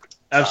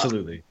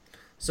 Absolutely.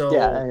 So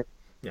yeah.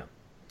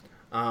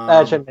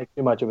 That shouldn't make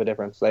too much of a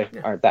difference. They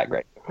aren't that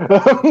great.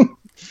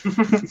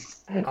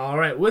 All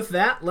right, with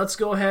that, let's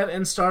go ahead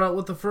and start out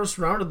with the first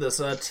round of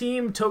this.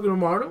 Team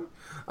Togedemaru,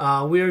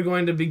 we are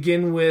going to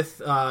begin with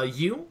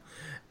you.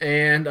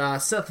 And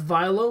Seth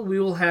Vilo, we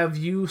will have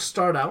you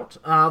start out.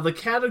 The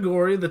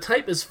category, the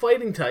type is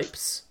fighting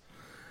types.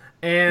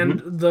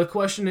 And the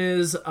question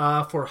is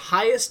for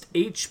highest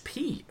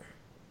HP.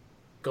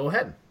 Go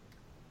ahead.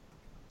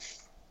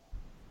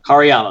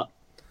 Hariyama.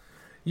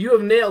 You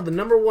have nailed the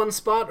number 1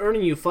 spot,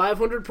 earning you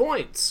 500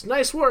 points.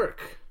 Nice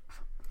work.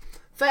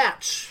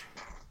 Thatch.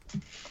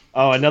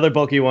 Oh, another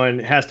bulky one.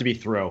 It has to be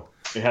Throw.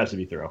 It has to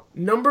be Throw.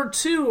 Number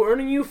 2,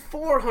 earning you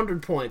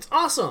 400 points.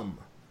 Awesome.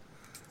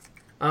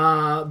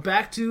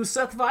 Back to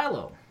Seth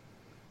Vilo.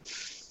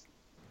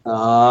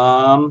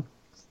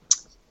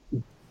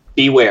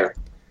 Beware.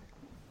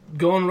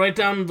 Going right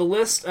down the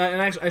list,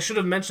 and actually, I should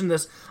have mentioned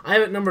this. I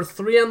have it number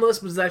 3 on the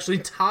list, but it's actually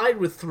tied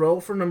with Throw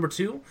for number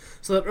 2,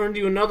 so that earned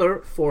you another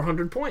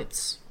 400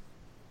 points.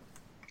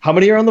 How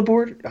many are on the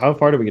board? How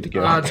far do we get to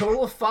go?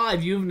 Total of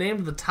 5. You've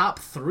named the top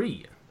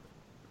 3.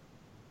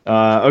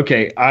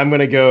 Okay, I'm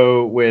gonna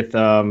go with.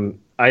 I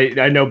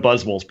know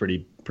Buzzwole's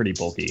pretty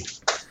bulky.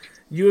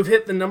 You have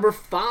hit the number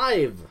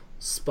 5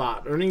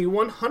 spot, earning you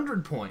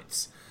 100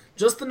 points.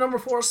 Just the number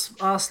 4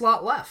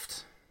 slot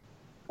left.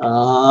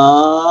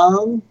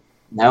 Now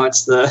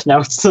it's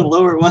the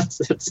lower ones.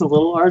 It's a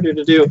little harder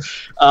to do.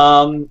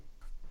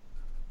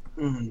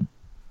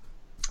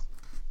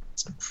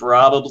 It's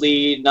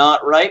probably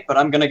not right, but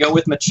I'm gonna go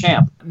with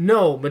Machamp.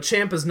 No,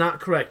 Machamp is not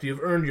correct.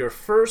 You've earned your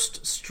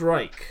first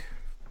strike.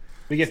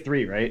 We get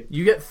 3, right?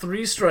 You get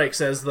 3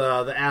 strikes as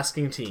the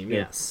asking team.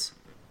 Yeah. Yes.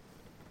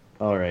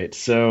 All right,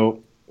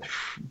 so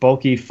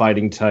bulky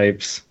fighting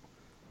types.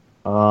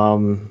 I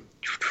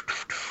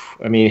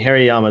mean,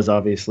 Hariyama's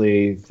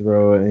obviously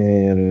throw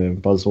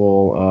in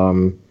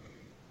Buzzwole.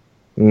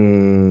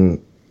 Mega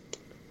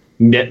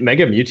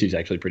Mewtwo's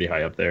actually pretty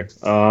high up there.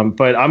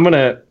 But I'm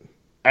gonna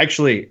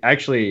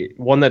actually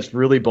one that's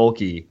really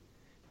bulky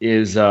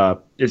is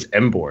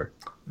Emboar.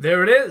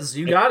 There it is.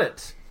 You got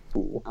it.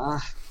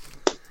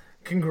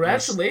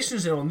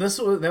 Congratulations, gentlemen.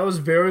 That was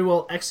very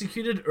well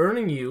executed,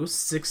 earning you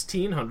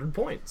 1,600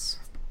 points.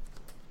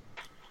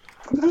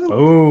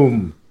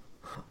 Boom.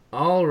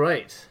 All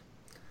right.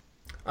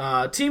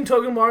 Team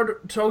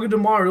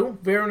Togedemaru,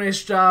 very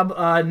nice job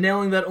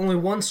nailing that only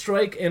 1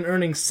 strike and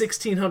earning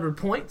 1,600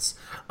 points.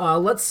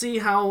 Let's see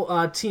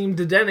how Team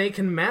Dedenne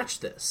can match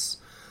this.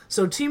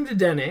 So Team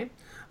Dedenne,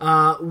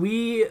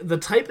 the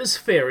type is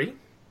Fairy,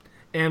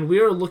 and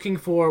we're looking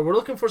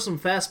for some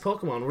fast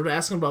Pokemon. We're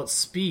asking about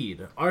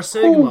speed.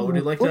 Arsigma, would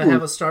you like to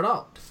have us start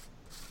out?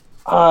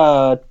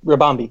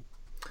 Rabambi.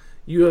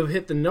 You have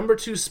hit the number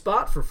 2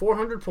 spot for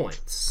 400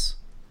 points.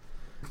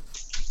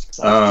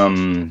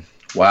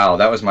 Wow,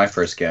 that was my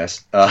first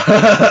guess.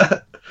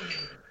 Let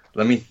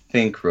me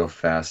think real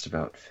fast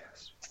about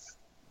fast.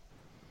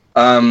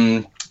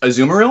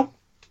 Azumarill?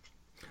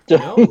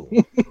 No.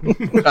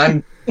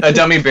 I'm a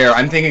dummy bear.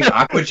 I'm thinking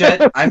Aqua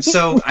Jet. I'm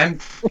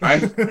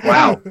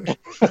wow.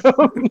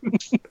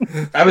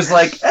 I was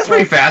like, that's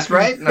pretty fast,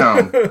 right?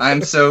 No.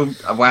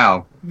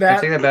 Wow. Can I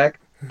take that back?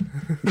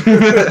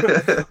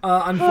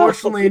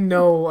 Unfortunately,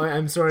 no.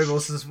 I'm sorry,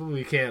 Moses, but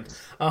we can't.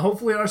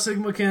 Hopefully,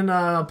 Arsigma can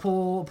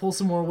pull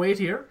some more weight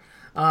here.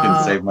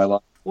 Can save my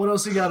life. What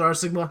else you got,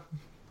 Arsigma?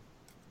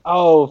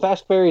 Oh,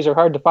 fast fairies are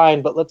hard to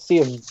find, but let's see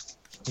if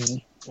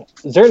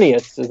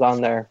Xerneas is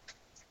on there.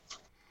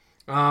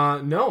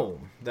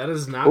 No, that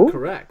is not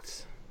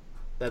correct.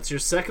 That's your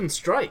second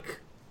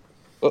strike.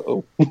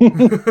 Uh-oh.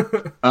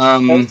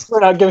 We're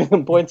not giving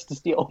them points to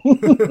steal.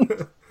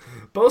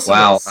 Both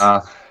wow.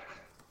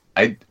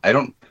 I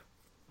don't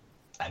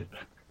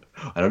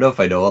know if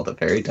I know all the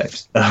fairy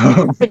types.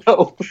 No.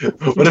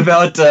 What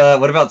about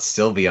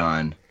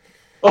Sylveon?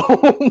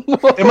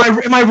 Oh,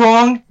 Am I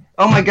wrong?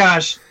 Oh my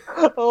gosh.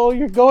 Oh,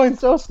 you're going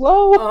so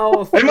slow.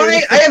 Oh,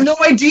 I have no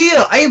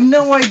idea.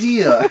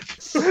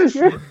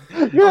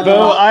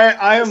 Though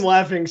I am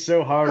laughing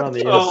so hard on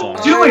the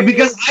inside. Do it,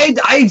 because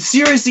I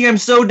seriously am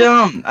so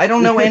dumb. I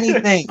don't know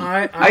anything.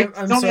 I'm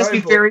don't ask me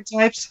fairy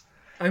types.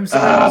 I'm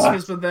sorry,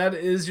 but that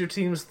is your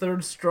team's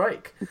third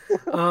strike.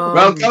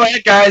 Well, go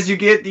ahead, guys. You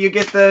get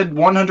the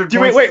 100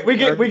 points. Wait, we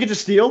get to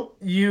steal?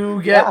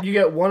 You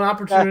get one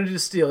opportunity to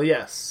steal.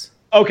 Yes.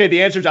 Okay,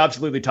 the answer is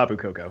absolutely Tapu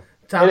Koko.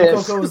 Tapu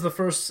Koko was the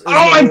first.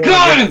 Oh my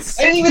god! I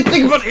didn't even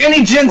think about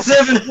any Gen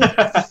 7.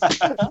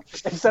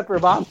 Except for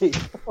Bobby.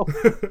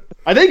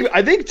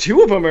 I think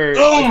 2 of them are.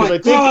 Oh my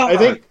god!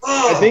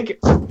 I think.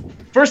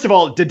 First of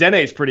all,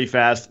 Dedenne is pretty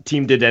fast.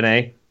 Team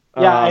Dedenne.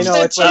 Yeah, I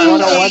know. It's like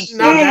 101.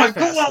 Not that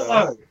fast,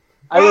 though.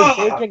 I was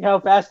gauging how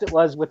fast it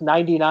was with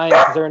 99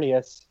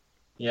 Xerneas.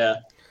 Yeah.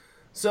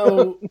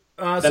 So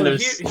here's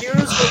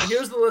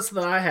the list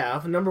that I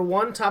have. Number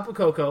 1, Tapu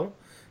Koko.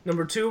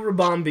 Number 2,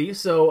 Rabambi.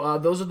 So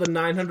those are the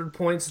 900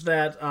 points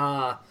that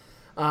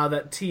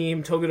that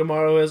Team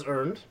Togedemaru has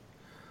earned.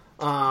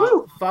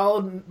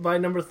 Followed by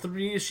number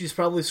 3, she's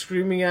probably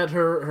screaming at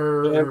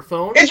her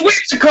phone. It's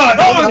Whimsicott!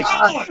 Oh my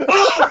god!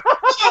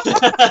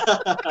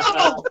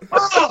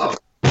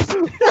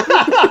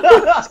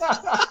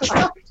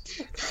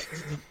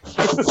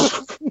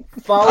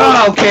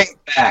 Okay,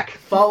 back.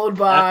 Followed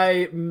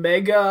by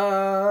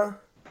Mega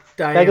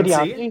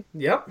Diancie.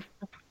 Yep.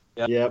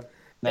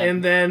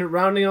 And then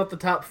rounding out the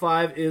top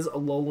 5 is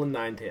Alolan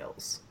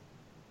Ninetales.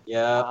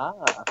 Yeah.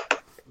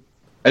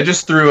 I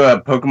just threw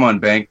a Pokemon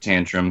Bank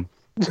tantrum.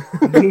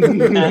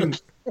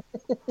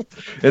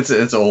 It's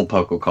an old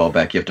Poke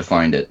callback. You have to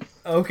find it.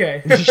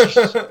 Okay.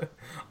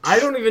 I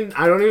don't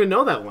even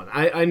know that one.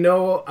 I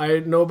know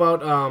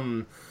about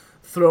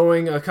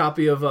throwing a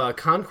copy of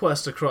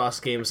Conquest across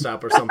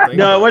GameStop or something.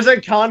 No, it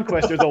wasn't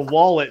Conquest. It was a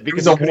wallet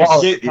because it was a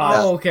wallet.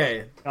 Oh,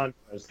 okay.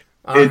 Conquest.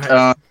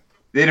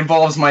 It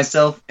involves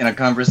myself in a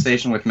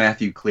conversation with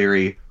Matthew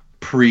Cleary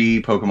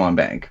pre-Pokemon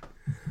Bank.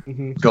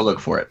 Mm-hmm. Go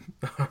look for it.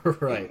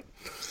 Right.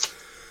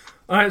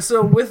 All right,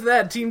 so with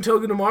that, Team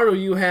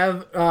Togedemaru, you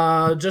have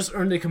just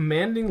earned a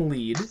commanding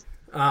lead.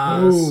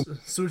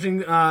 Switching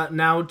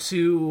now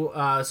to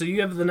so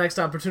you have the next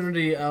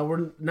opportunity.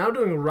 We're now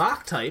doing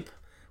rock type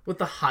with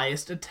the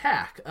highest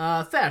attack.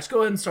 Thatch, go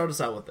ahead and start us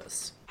out with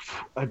this.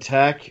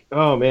 Attack.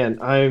 Oh man,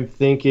 I'm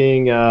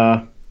thinking.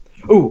 No,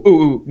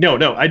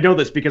 I know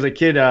this because a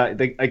kid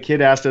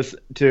asked us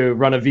to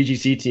run a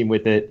VGC team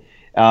with it.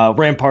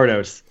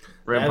 Rampardos.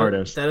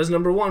 That is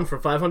number 1 for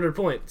 500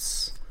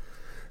 points.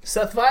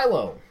 Seth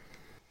Vilo.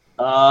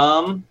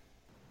 Oh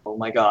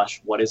my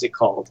gosh, what is it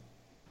called?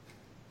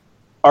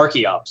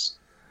 Archeops.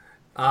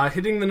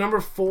 Hitting the number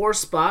 4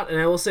 spot, and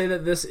I will say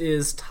that this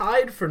is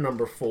tied for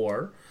number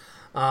 4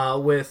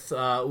 with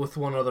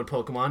one other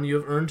Pokemon. You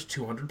have earned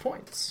 200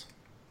 points.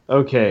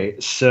 Okay,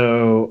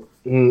 so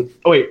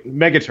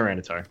Mega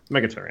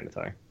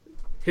Tyranitar.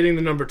 Hitting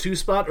the number 2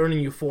 spot, earning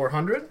you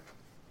 400.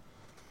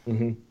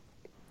 Mm-hmm.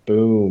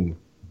 Boom.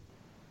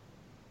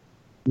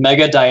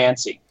 Mega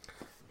Diancie.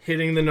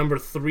 Hitting the number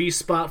 3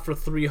 spot for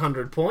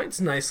 300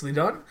 points. Nicely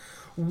done.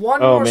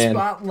 One more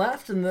spot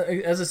left, and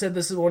as I said,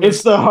 this is one.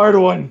 It's the hard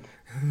one.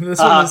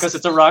 Because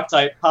it's a rock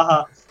type.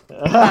 Haha.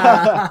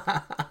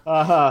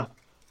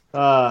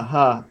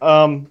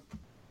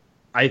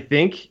 I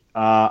think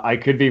I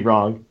could be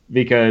wrong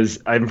because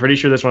I'm pretty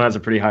sure this one has a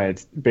pretty high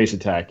base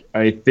attack.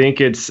 I think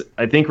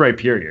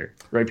Rhyperior.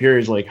 Rhyperior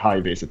is like high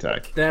base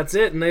attack. That's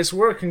it. Nice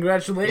work.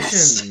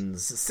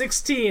 Congratulations. Yes.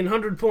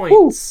 1,600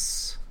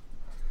 points.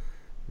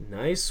 Woo.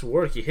 Nice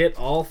work. You hit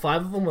all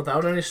 5 of them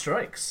without any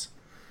strikes.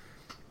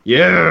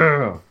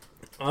 Yeah.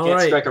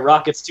 Can't strike a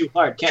rock, it's too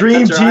hard. Can't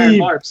Dream touch our iron team.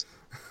 barbs.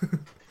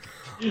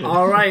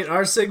 All right,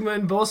 R Sigma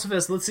and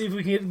Bocephus, let's see if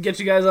we can get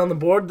you guys on the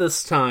board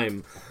this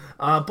time.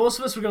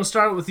 Bocephus, we're going to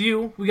start with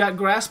you. We got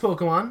grass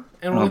Pokemon,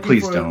 and we're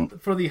looking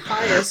for the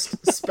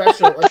highest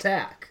special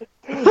attack.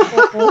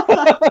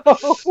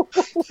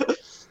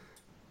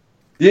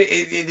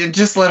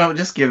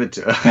 Just give it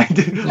to him.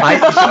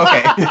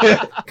 Okay.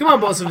 Come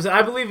on, Bocephus,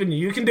 I believe in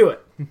you. You can do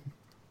it.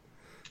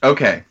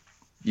 Okay.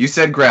 You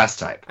said grass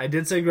type. I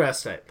did say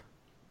grass type.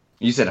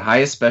 You said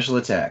highest special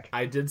attack.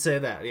 I did say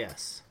that,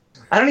 yes.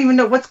 I don't even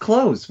know what's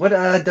close. What's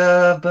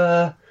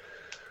a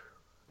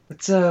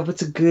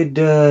good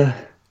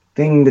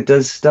thing that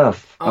does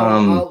stuff?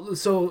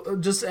 So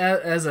just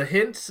as a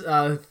hint,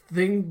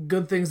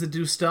 good things that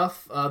do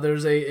stuff.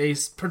 There's a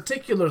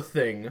particular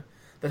thing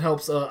that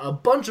helps a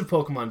bunch of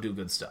Pokemon do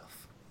good stuff.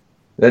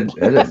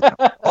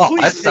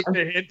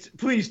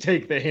 Please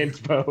take the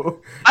hint, Bo.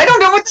 I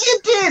don't know what the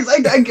hint is.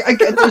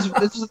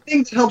 There's a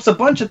thing that helps a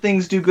bunch of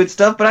things do good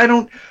stuff, but I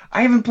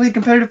haven't played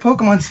competitive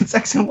Pokemon since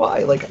X and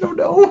Y. I don't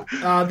know.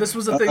 This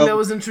was a thing that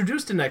was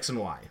introduced in X and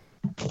Y.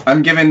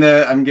 I'm giving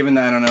the I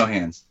don't know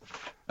hands.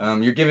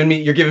 You're giving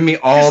me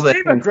all the.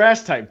 Name a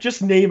grass type.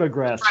 Just name a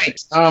grass type.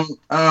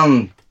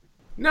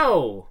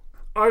 No,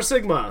 R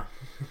Sigma.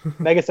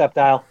 Mega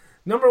Sceptile.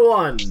 Number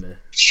 1. Dang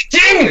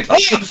it! Oh,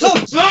 I'm so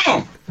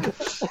dumb!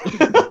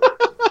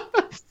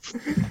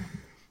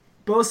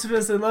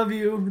 Bocephus, I love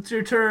you. It's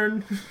your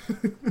turn.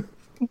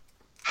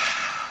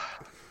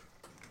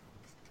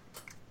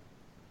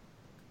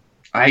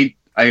 I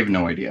have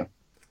no idea.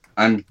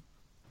 Can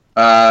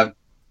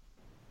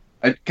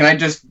I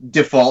just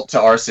default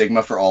to R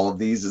Sigma for all of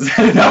these? Is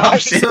that an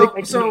option?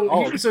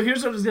 So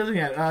here's what I was getting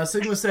at.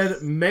 Sigma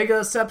said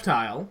Mega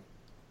Sceptile.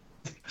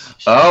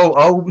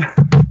 Oh.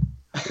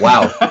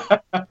 Wow.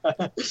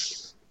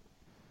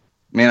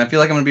 Man, I feel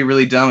like I'm going to be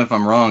really dumb if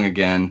I'm wrong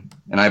again.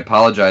 And I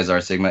apologize,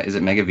 R Sigma. Is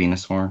it Mega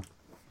Venusaur?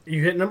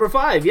 You hit number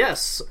 5,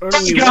 yes. God,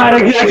 I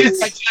did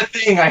a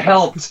thing. I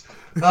helped.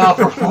 Oh,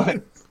 for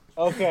once.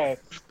 Okay.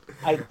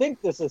 I think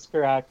this is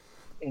correct.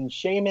 In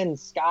Shaman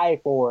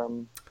Sky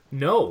form.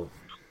 No.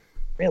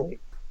 Really?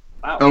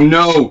 Wow. Oh,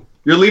 no.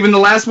 You're leaving the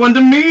last one to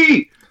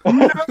me. No!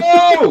 No!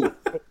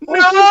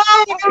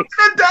 I'm going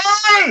to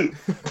die!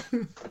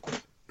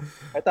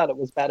 I thought it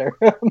was better.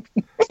 All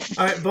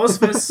right,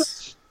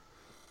 Bocephus.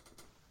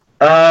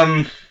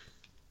 I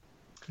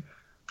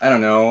don't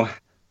know.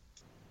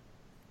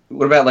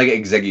 What about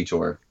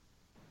Exeggutor?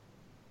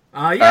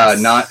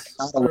 Yes. Not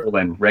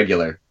Alolan,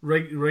 regular.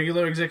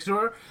 Regular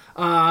Exeggutor.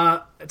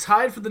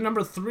 Tied for the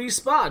number 3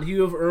 spot.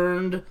 You have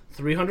earned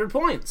 300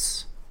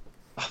 points.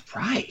 All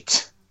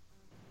right.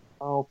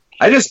 Okay.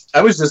 I was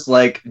just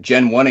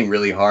Gen 1ing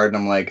really hard, and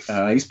I'm like,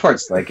 he's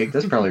part psychic.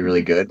 That's probably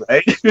really good,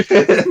 right?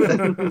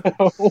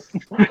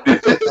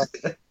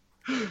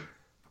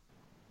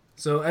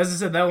 So, as I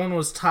said, that one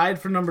was tied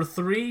for number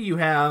 3. You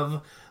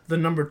have the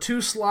number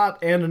 2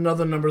 slot and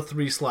another number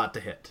 3 slot to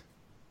hit.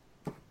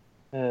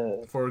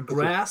 For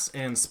grass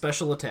and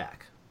special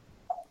attack.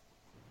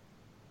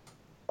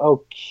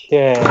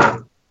 Okay.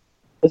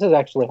 This is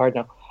actually hard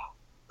now.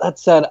 That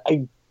said,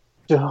 I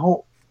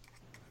don't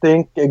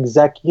think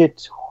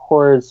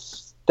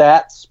Exeggutor's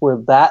stats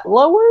were that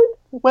lowered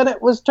when it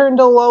was turned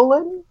to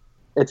Alolan.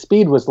 Its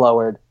speed was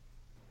lowered.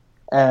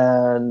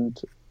 And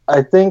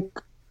I think,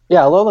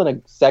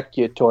 Alolan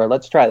Exeggutor.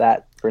 Let's try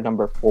that for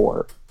number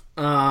 4.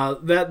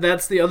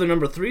 That's the other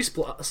number 3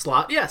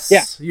 slot. Yes.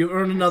 Yeah. You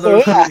earn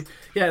another. So,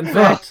 yeah. In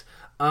fact,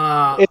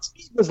 Its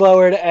speed was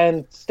lowered,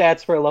 and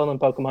stats for Alolan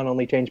Pokemon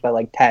only changed by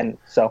like 10.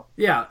 So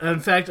yeah, in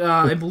fact,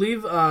 I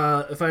believe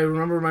if I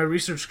remember my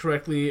research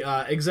correctly,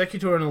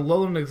 Executor and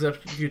Alolan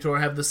Executor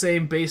have the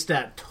same base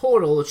stat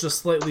total. It's just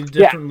slightly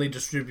differently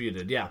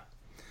distributed. Yeah.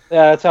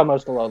 Yeah, that's how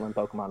most Alolan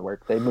Pokemon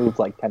work. They move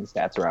like 10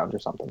 stats around or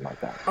something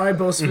like that. All right,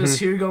 Bocephus,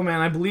 here you go,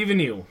 man. I believe in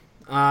you.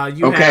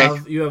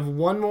 You have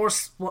one more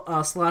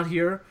slot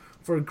here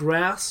for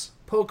Grass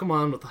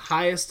Pokemon with the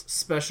highest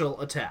special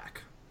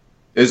attack.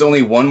 There's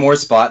only one more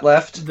spot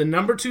left? The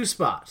number 2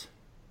 spot.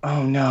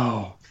 Oh,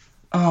 no.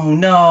 Oh,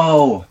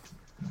 no.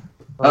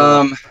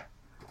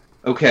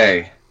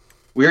 Okay.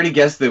 We already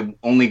guessed the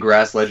only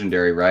Grass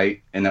Legendary,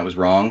 right? And that was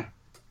wrong?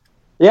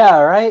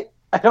 Yeah, right?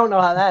 I don't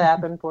know how that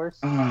happened, Force.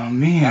 Oh,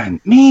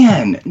 man.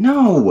 Man,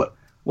 no.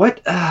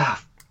 What?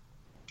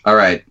 All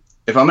right.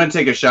 If I'm going to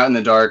take a shot in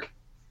the dark,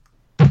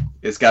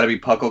 it's got to be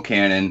Puckle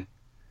Cannon.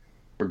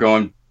 We're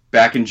going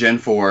back in Gen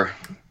 4.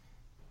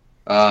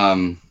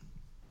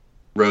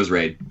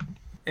 Roserade.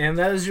 And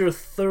that is your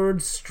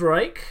 3rd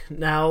strike.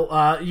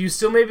 Now, you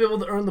still may be able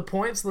to earn the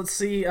points. Let's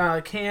see,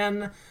 can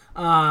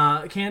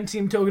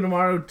Team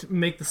Togedemaru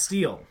make the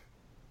steal?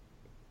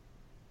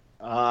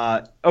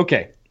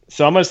 Okay.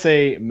 So I'm going to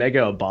say Mega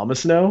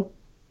Abomasnow.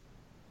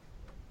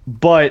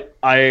 But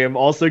I am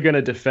also going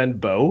to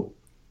defend Bo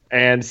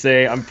and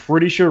say I'm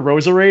pretty sure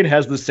Roserade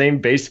has the same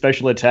base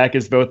special attack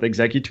as both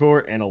Executor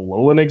and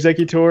Alolan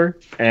Executor.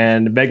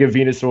 And Mega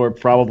Venusaur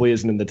probably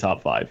isn't in the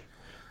top 5.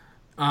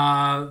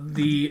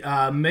 The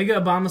Mega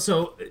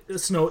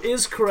Abomasnow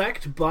is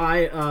correct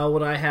by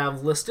what I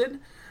have listed,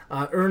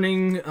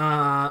 earning you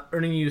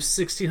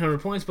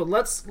 1,600 points. But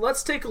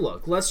let's take a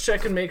look. Let's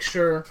check and make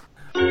sure.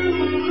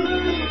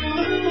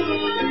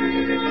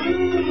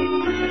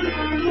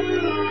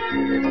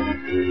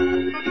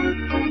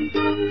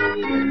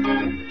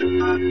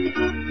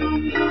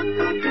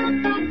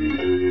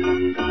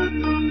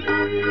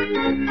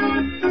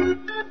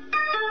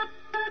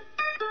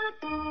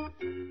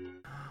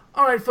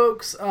 All right,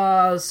 folks.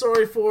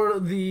 Sorry for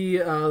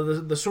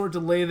the short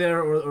delay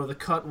there, or the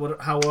cut.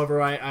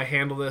 However, I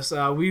handle this.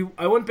 I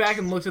went back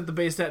and looked at the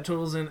base stat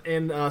totals,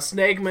 and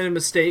Snag made a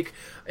mistake.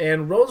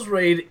 And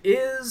Roserade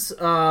is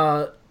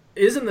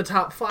in the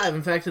top 5.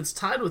 In fact, it's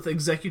tied with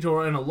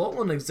Executor and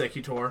Alolan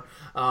Executor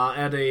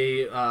at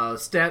a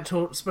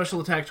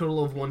special attack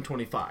total of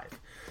 125.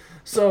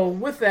 So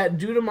with that,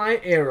 due to my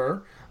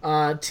error,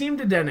 Team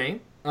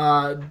Dedenne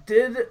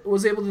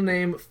was able to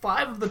name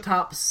 5 of the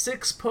top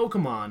 6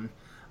 Pokemon,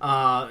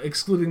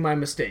 excluding my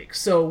mistake.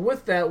 So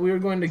with that, we are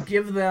going to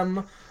give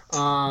them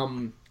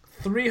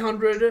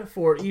 300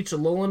 for each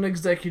Alolan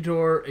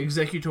Executor,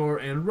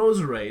 and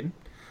Roserade,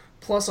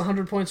 plus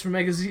 100 points for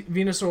Mega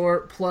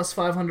Venusaur, plus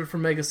 500 for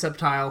Mega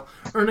Sceptile,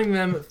 earning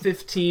them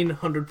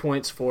 1,500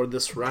 points for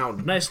this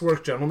round. Nice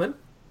work, gentlemen.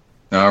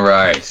 All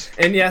right.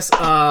 And yes,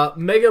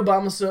 Mega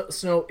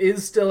Abomasnow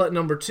is still at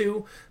number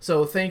 2,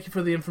 so thank you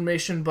for the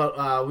information,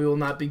 but we will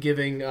not be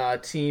giving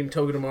Team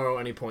Togedemaru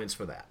any points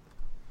for that.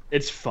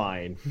 It's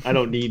fine. I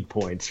don't need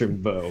points from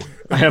Bo.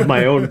 I have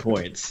my own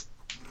points.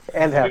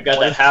 And half You got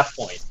that half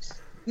point.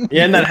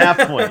 Yeah, and that half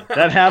point.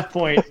 That half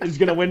point is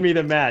going to win me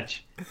the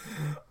match.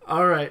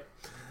 All right.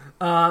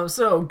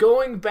 So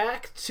going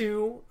back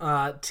to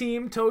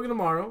Team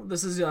Togedemaru,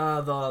 this is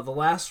the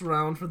last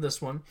round for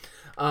this one.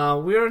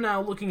 We are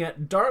now looking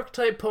at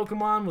Dark-type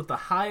Pokemon with the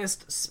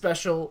highest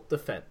special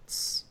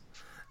defense.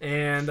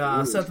 And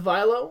Seth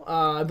Vilo,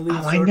 I believe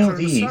it's your turn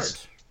to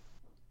start.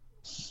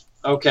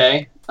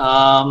 Okay.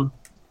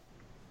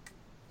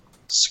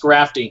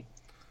 Scrafty.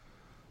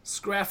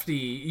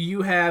 Scrafty,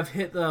 you have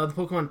hit the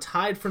Pokemon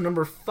tied for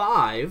number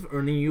 5,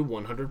 earning you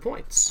 100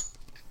 points.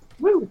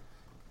 Woo!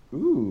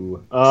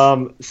 Ooh.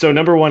 So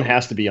number 1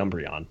 has to be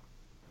Umbreon.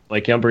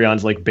 Like,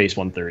 Umbreon's like base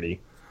 130.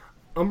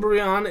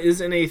 Umbreon is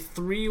in a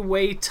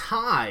 3-way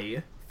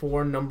tie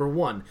for number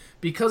 1.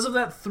 Because of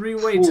that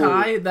 3-way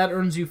tie, that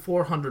earns you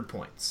 400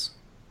 points.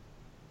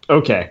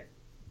 Okay.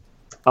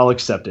 I'll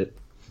accept it.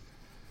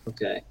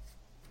 Okay.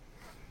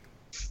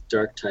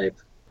 Dark type.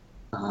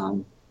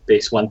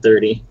 Base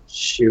 130.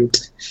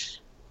 Shoot.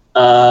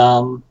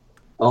 Oh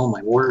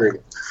my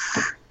word.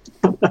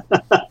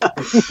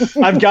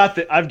 I've got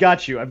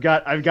you. I've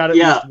got at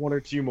least 1 or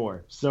 2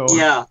 more. So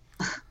yeah.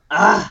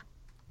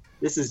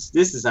 This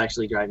is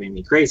actually driving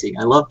me crazy.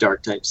 I love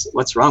dark types.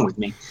 What's wrong with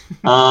me?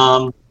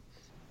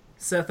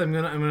 Seth, I'm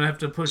gonna have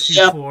to push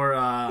you for.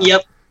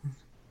 Yep.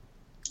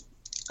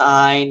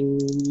 I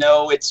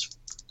know it's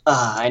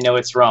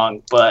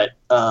wrong, but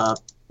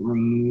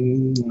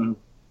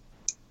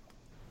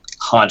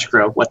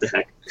Honchkrow. What the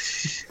heck?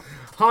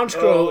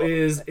 Honchkrow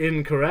is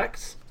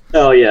incorrect.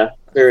 Oh yeah,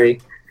 very.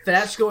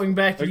 Thatch, going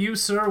back to you,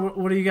 sir.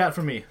 What do you got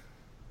for me?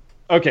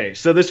 Okay,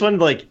 so this one,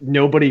 like,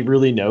 nobody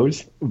really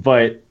knows,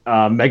 but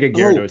Mega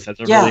Gyarados has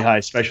a really high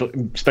special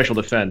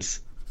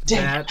defense.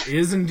 That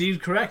is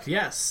indeed correct.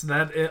 Yes,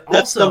 that's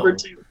also number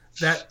 2.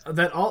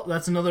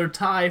 That's another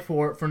tie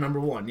for number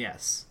 1.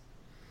 Yes.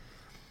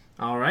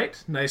 All right,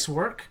 nice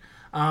work,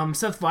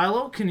 Seth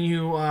Vilo. Can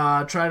you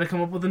try to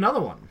come up with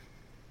another one?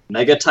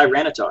 Mega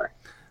Tyranitar.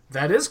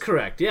 That is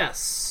correct,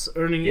 yes.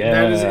 Yeah.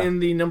 That is in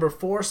the number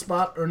 4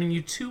 spot, earning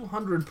you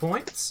 200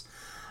 points.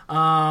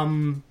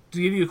 To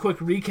give you a quick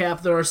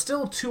recap, there are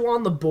still 2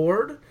 on the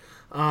board.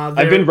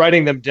 I've been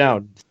writing them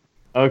down.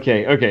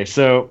 Okay,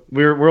 so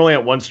we're only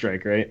at 1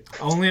 strike, right?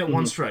 Only at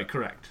 1 strike,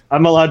 correct.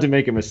 I'm allowed to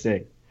make a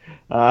mistake.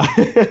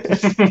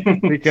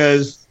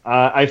 Because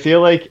I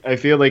feel like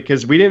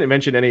because we didn't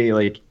mention any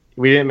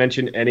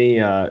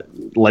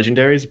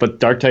legendaries, but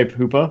dark type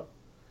Hoopa.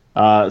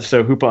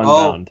 So Hoopa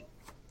Unbound.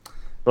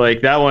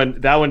 Like that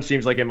one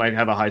seems like it might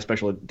have a high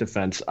special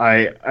defense.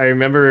 I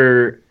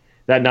remember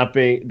that not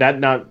being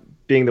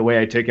the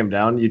way I take him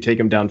down. You take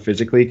him down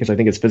physically because I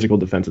think its physical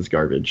defense is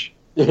garbage.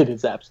 It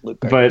is absolute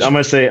garbage. But I'm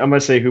gonna say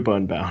Hoopa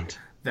Unbound.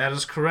 That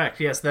is correct.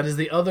 Yes, that is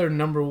the other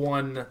number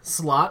 1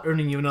 slot,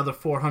 earning you another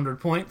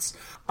 400 points.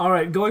 All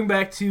right, going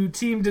back to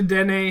Team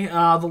Dedenne,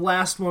 the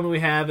last one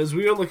we have is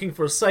we are looking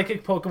for a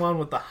psychic Pokemon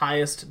with the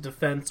highest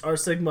defense. Our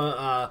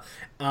Sigma,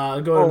 go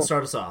ahead and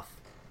start us off.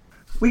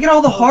 We get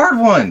all the hard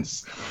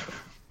ones.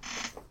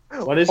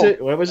 What is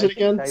it? What was it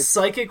again?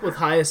 Psychic with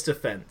highest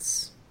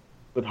defense.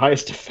 With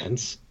highest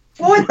defense?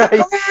 What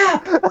the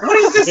crap?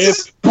 What is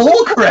this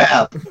bull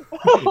crap?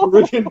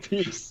 Rip in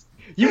peace.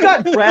 You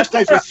got grass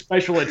types with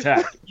special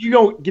attack. You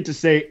don't get to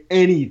say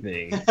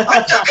anything.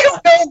 I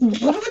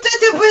don't know.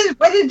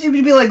 Why did you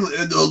be like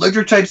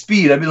electric type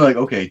speed? I'd be like,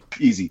 okay,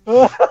 easy.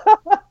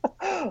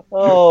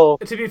 Oh.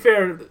 To be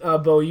fair,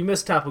 Bo, you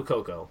missed Tapu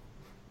Koko.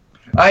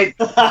 I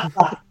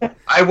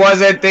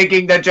wasn't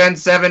thinking that Gen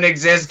 7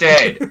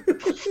 existed.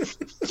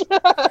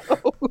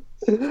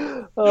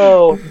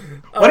 Oh.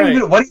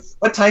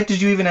 What type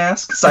did you even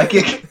ask?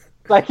 Psychic?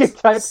 Psychic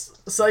type.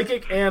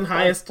 Psychic and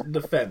highest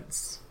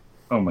defense.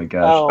 Oh my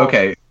gosh. Oh.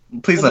 Okay,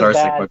 please let our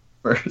Sigma go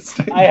first.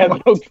 I have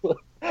no clue.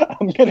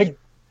 I'm gonna.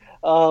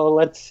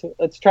 Let's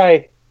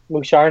try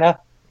Musharna.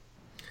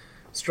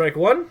 Strike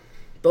 1,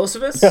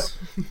 Bocephus.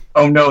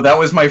 Oh no, that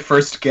was my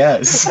first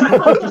guess.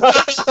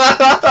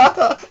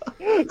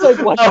 It's like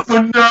what?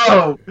 Oh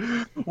no!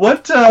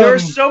 What? There are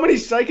so many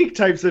psychic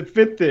types that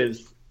fit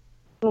this.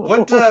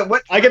 What?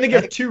 I can think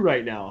of 2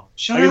 right now.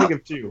 Shut I can up.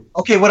 think of 2.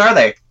 Okay, what are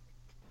they?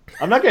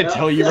 I'm not gonna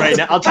tell you right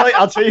now. I'll tell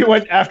you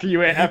what after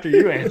you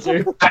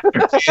answer.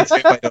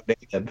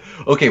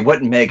 Okay,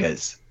 what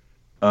megas?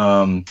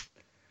 Oh,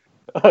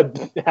 I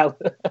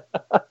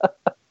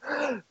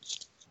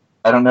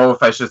don't know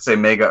if I should say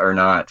mega or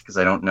not because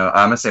I don't know.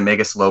 I'm gonna say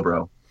Mega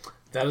Slowbro.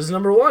 That is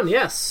number 1,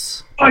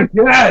 yes. Oh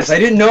yes! I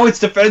didn't know its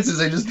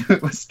defenses. I just knew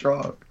it was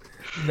strong.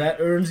 That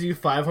earns you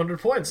 500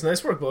 points.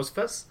 Nice work,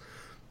 Bocephus.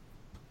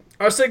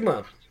 Our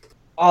Sigma.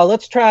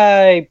 let's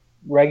try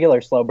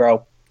regular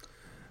Slowbro.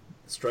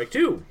 Strike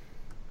 2.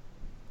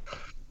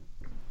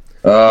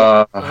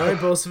 All right,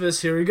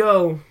 Bocephus, here we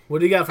go. What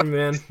do you got for me,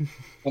 man?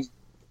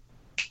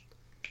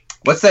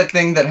 What's that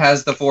thing that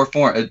has the 4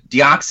 form?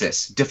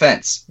 Deoxys.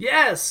 Defense.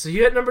 Yes,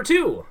 you hit number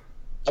 2.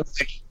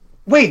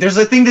 Wait, there's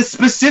a thing that's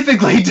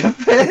specifically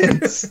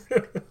defense.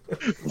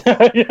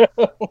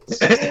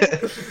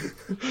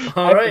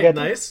 All right,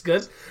 nice,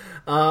 good.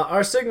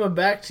 Our Sigma,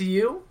 back to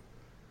you.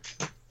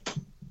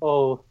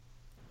 Oh,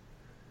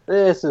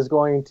 this is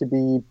going to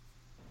be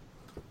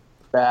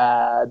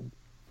bad.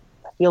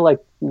 I feel like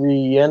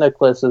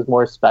Reuniclus is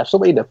more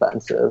specially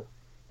defensive,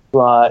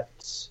 but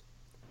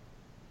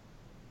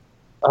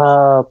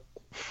I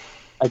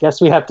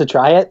guess we have to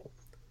try it.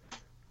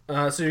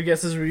 So your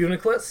guess is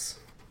Reuniclus?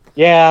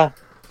 Yeah.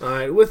 All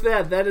right. With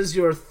that is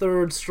your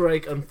 3rd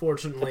strike.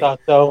 Unfortunately. I thought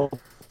so.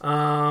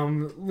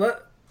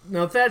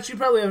 Now, Thatch, you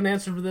probably have an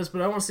answer for this,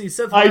 but I want to see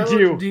Seth. I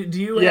do.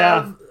 Do you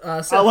have?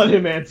 Seth, I'll let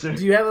him answer.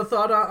 Do you have a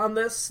thought on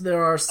this?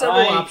 There are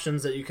several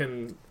options that you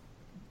can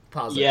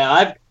posit.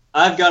 Yeah,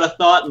 I've got a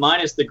thought.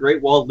 Mine is the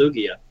Great Walled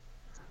Lugia.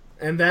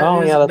 And that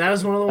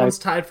is one of the ones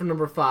tied for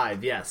number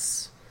 5.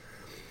 Yes.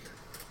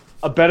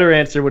 A better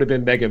answer would have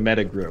been Mega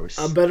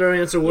Metagross. A better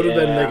answer would have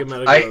been Mega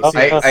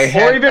Metagross.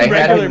 Or even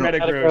regular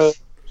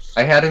Metagross.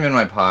 I had him in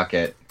my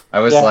pocket. I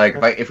was like,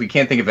 if we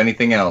can't think of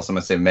anything else, I'm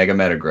gonna say Mega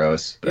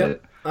Metagross. But...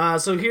 Yep.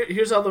 So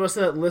here's how the rest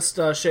of that list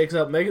shakes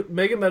out. Mega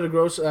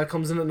Metagross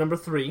comes in at number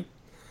 3.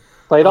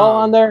 Claydol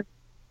on there?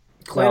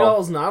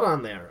 Claydol is not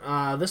on there.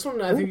 This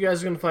one I think you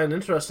guys are going to find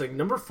interesting.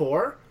 Number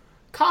 4,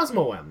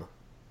 Cosmoem.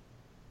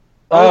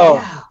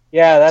 Oh,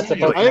 yeah, that's a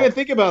Pokemon. I didn't even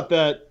think about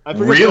that. I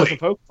forget Really? about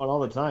the Pokemon all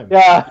the time.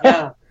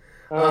 Yeah.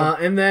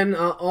 And then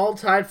all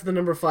tied for the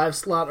number 5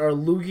 slot are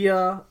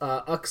Lugia,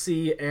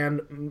 Uxie,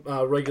 and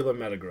regular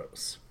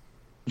Metagross.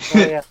 Oh,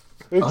 yeah.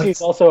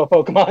 Uxie's also a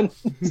Pokemon.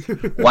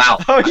 Wow.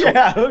 Oh,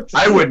 yeah.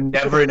 I would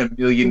never in a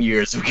million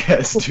years have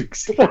guessed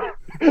Uxie.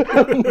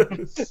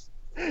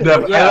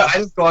 No, Yeah.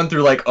 I've gone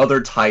through like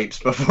other types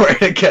before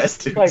I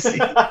guessed Uxie.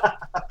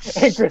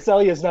 And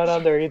Gresselia's not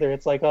on there either.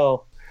 It's like,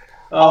 all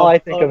I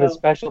think of is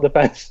special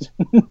defense.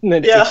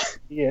 Yeah.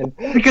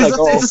 Because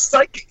it's a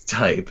psychic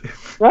type.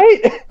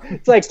 Right?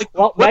 It's like,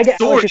 well, What Mega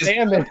sword is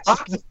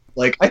Alakazam is...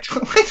 Like, I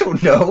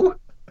don't know.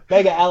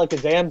 Mega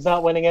Alakazam's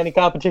not winning any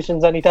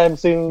competitions anytime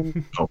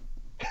soon. No.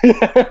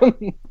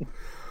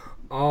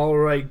 All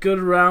right, good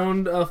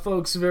round,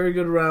 folks. Very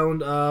good round.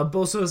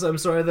 Bosos, I'm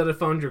sorry that I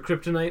found your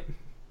kryptonite.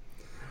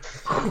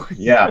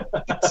 Yeah.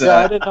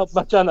 I didn't help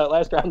much on that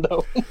last round,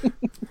 though.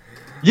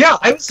 Yeah,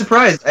 I was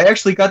surprised. I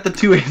actually got the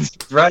 2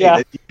 answers right.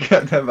 Yeah. You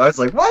got them. I was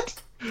like,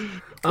 what?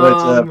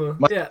 But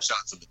my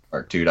shots of the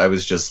dark, dude. I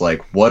was just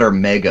like, what are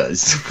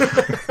megas?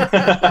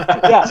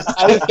 Yeah,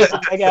 I was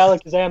thinking Mega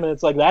Alakazam, and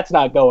it's like, that's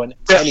not going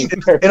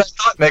anywhere. And I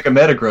thought Mega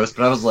Metagross,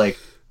 but I was like,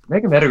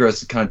 Mega Metagross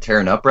is kind of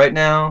tearing up right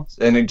now,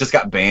 and it just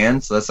got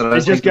banned, so that's what I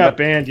was just thinking got about.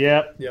 banned,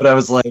 yeah. But I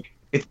was like,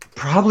 it's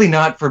probably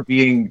not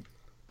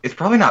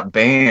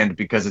banned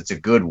because it's a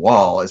good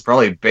wall. It's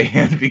probably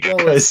banned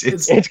because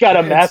it's got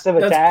a massive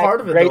attack. That's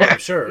part of it, though, I'm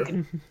sure.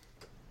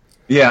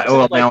 Yeah,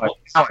 well, now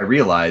I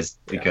realized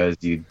because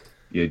you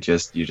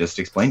just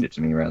explained it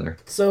to me, rather.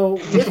 So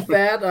with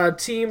that,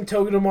 Team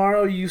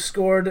Togedemaru, you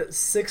scored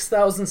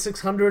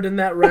 6,600 in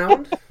that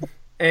round.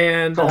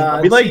 And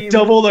we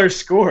doubled our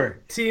score.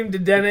 Team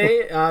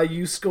Dedenne,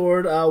 you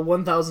scored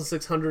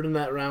 1,600 in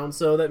that round.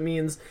 So that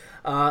means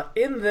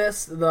in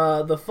this,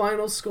 the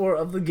final score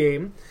of the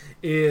game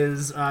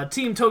is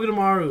Team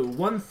Togedemaru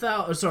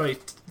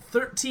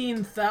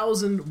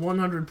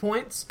 13,100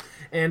 points,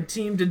 and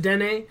Team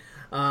Dedenne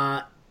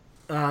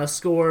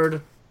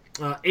scored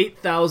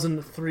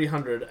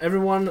 8,300.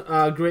 Everyone,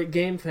 great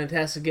game,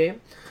 fantastic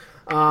game.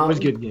 It was a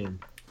good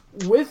game.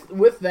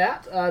 With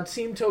that,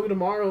 Team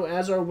Togedemaru,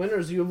 as our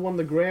winners, you have won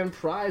the grand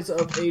prize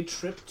of a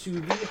trip to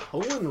the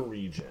Hoenn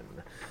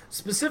region.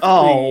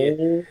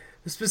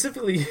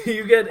 Specifically,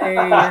 you get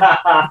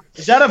a...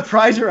 Is that a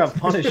prize or a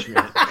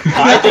punishment?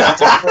 I think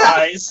it's a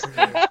prize.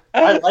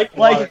 I like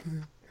water.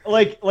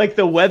 Like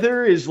the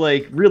weather is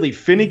like really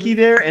finicky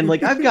there, and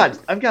like I've got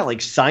like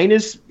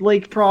sinus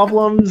like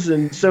problems,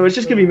 and so it's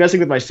just gonna be messing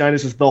with my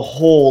sinuses the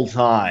whole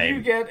time.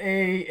 You get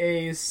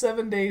a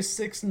 7-day,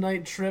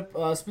 6-night trip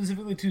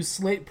specifically to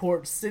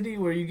Slateport City,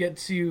 where you get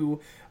to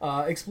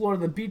explore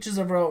the beaches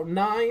of Route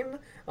 9,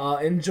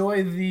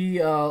 enjoy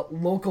the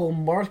local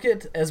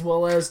market, as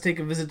well as take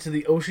a visit to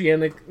the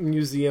Oceanic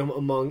Museum,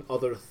 among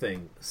other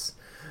things.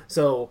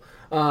 So.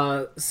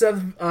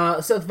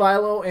 Seth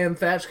Vilo and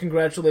Thatch,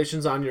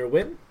 congratulations on your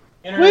win.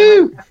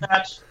 Woo!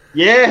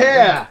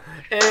 Yeah!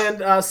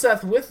 And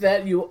Seth, with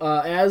that, you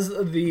as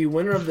the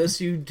winner of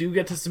this, you do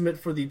get to submit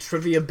for the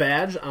trivia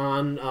badge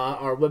on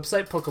our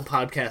website,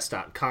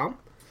 pucklepodcast.com.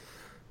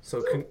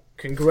 So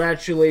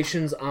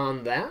congratulations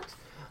on that.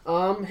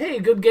 Hey,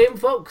 good game,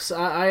 folks.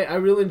 I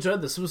really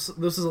enjoyed this. This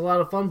was a lot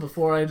of fun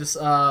before I just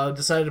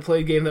decided to play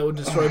a game that would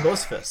destroy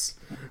both fists.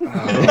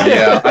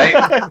 Yeah,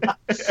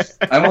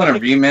 I want a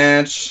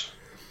rematch.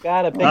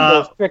 Gotta pick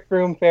those Trick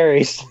Room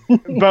fairies.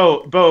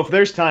 Bo, if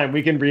there's time,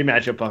 we can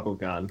rematch at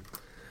PuckleCon.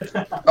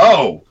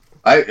 Oh,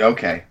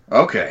 okay.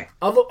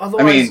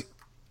 Otherwise,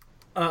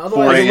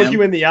 I can look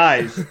you in the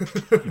eyes.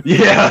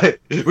 Yeah,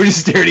 we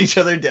just stare at each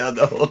other down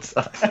the whole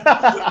time.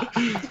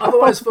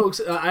 Otherwise, folks,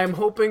 I'm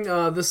hoping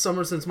this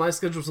summer, since my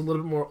schedule's a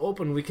little bit more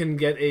open, we can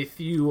get a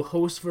few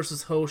host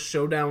versus host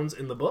showdowns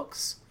in the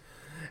books.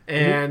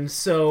 And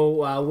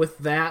so with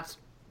that,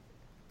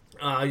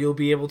 you'll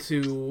be able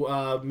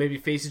to maybe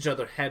face each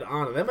other head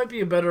on. And that might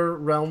be a better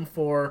realm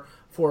for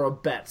a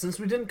bet. Since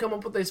we didn't come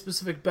up with a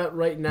specific bet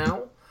right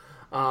now,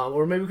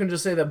 or maybe we can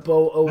just say that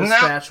Bo owes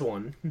Thatch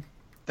one.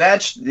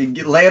 Thatch,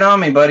 lay it on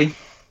me, buddy.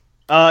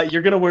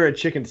 You're going to wear a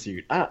chicken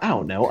suit. I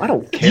don't know. I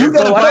don't care. You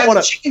got to buy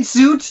a chicken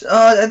suit?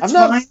 That's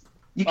fine.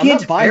 You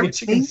can't buy a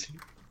chicken suit.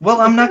 Well,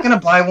 I'm not going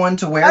to buy one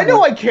to wear. I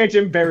know I can't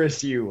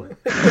embarrass you.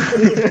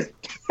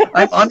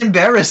 I'm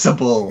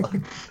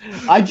unembarrassable.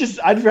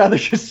 I'd rather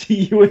just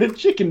see you in a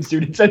chicken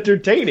suit. It's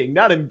entertaining,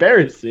 not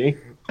embarrassing.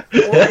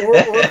 Or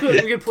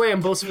we could play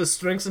on both of his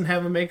strengths and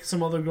have him make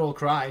some other girl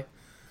cry.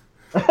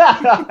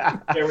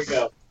 There we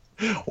go.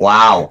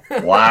 Wow.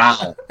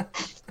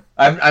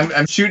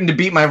 I'm shooting to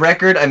beat my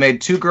record. I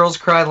made 2 girls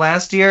cry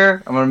last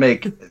year. I'm gonna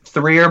make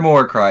 3 or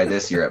more cry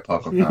this year at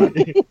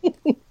PuckleCon.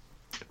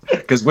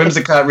 Because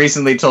Whimsicott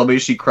recently told me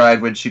she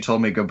cried when she told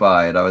me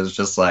goodbye, and I was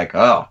just like,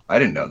 oh, I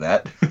didn't know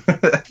that.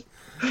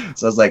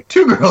 So I was like,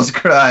 2 girls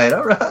cried.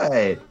 All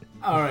right.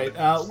 All right.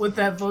 With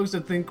that, folks, I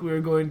think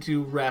we're going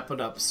to wrap it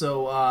up.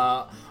 So,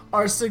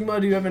 R Sigma,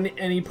 do you have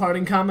any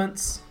parting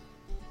comments?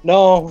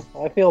 No,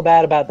 I feel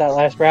bad about that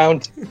last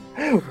round.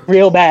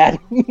 Real bad.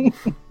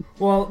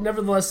 Well,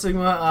 nevertheless,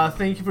 Sigma,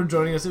 thank you for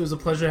joining us. It was a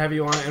pleasure to have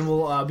you on, and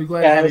we'll be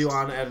glad to have you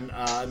on at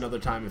another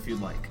time if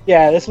you'd like.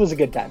 Yeah, this was a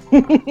good time.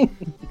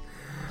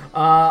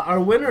 Our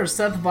winner,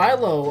 Seth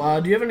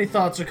Vilo, do you have any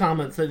thoughts or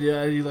comments that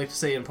you'd like to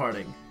say in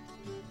parting?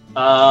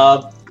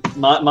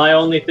 My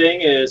only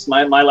thing is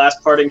my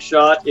last parting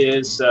shot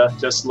is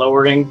just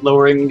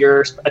lowering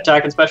your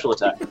attack and special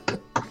attack.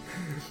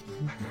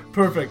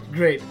 Perfect,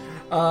 great.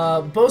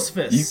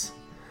 Bosphus.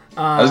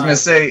 I was gonna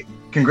say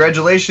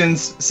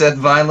congratulations, Seth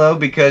Vilo,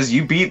 because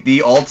you beat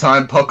the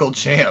all-time Puckle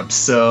champ.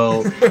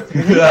 So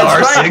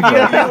R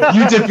Sigma,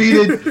 you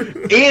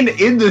defeated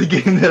in the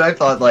game that I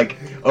thought like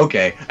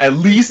okay, at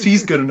least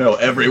he's gonna know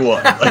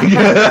everyone.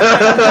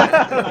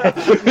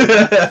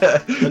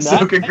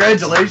 So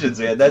congratulations,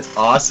 man. That's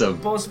awesome.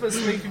 Both of us,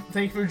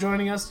 thank you for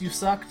joining us. You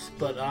sucked,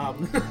 but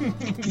I'm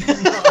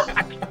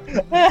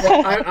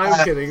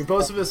kidding.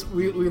 Both of us,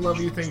 we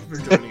love you. Thank you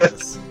for joining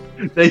us.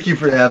 Thank you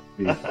for having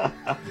me.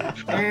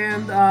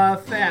 And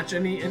Thatch,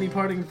 any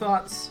parting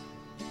thoughts?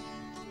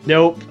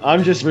 Nope.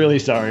 I'm just really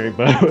sorry,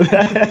 but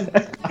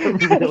I'm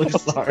really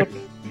sorry.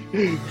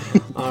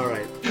 All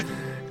right.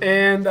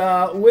 And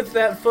with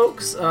that,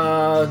 folks,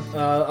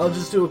 I'll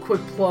just do a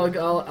quick plug.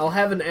 I'll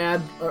have an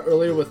ad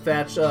earlier with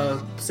Thatch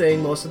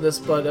saying most of this,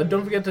 but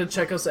don't forget to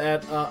check us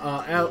out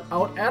at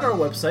our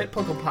website,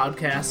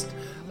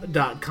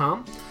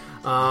 PucklePodcast.com.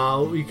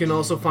 You can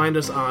also find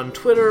us on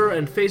Twitter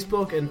and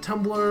Facebook and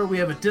Tumblr. We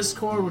have a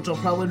Discord, which I'll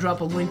probably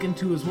drop a link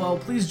into as well.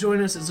 Please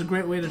join us. It's a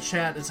great way to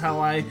chat. It's how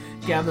I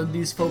gathered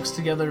these folks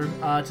together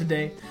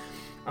today.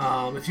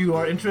 If you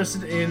are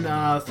interested in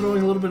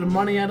throwing a little bit of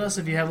money at us,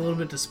 if you have a little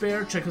bit to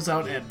spare, check us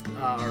out at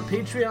our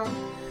Patreon.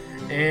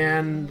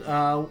 And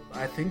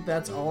I think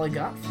that's all I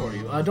got for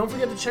you. Don't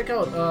forget to check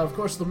out, of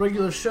course, the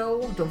regular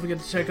show. Don't forget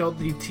to check out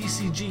the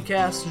TCG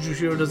cast.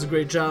 Jushiro does a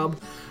great job,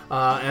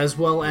 as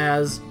well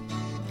as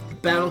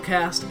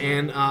Battlecast,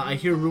 and I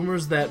hear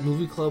rumors that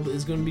Movie Club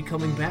is going to be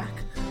coming back.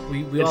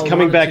 It's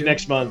coming back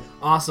next month.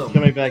 Awesome. It's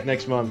coming back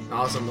next month.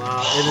 Awesome.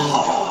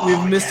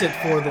 We've missed it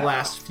for the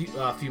last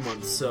few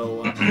months,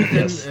 so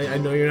Yes. I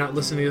know you're not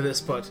listening to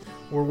this, but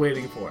we're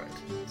waiting for it.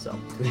 So,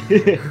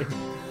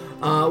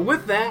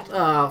 with that,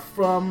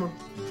 from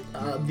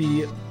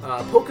the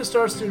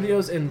PokeStar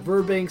Studios in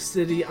Burbank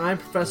City, I'm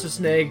Professor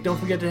Snag. Don't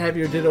forget to have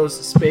your dittos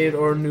spayed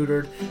or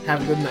neutered.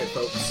 Have a good night,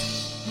 folks.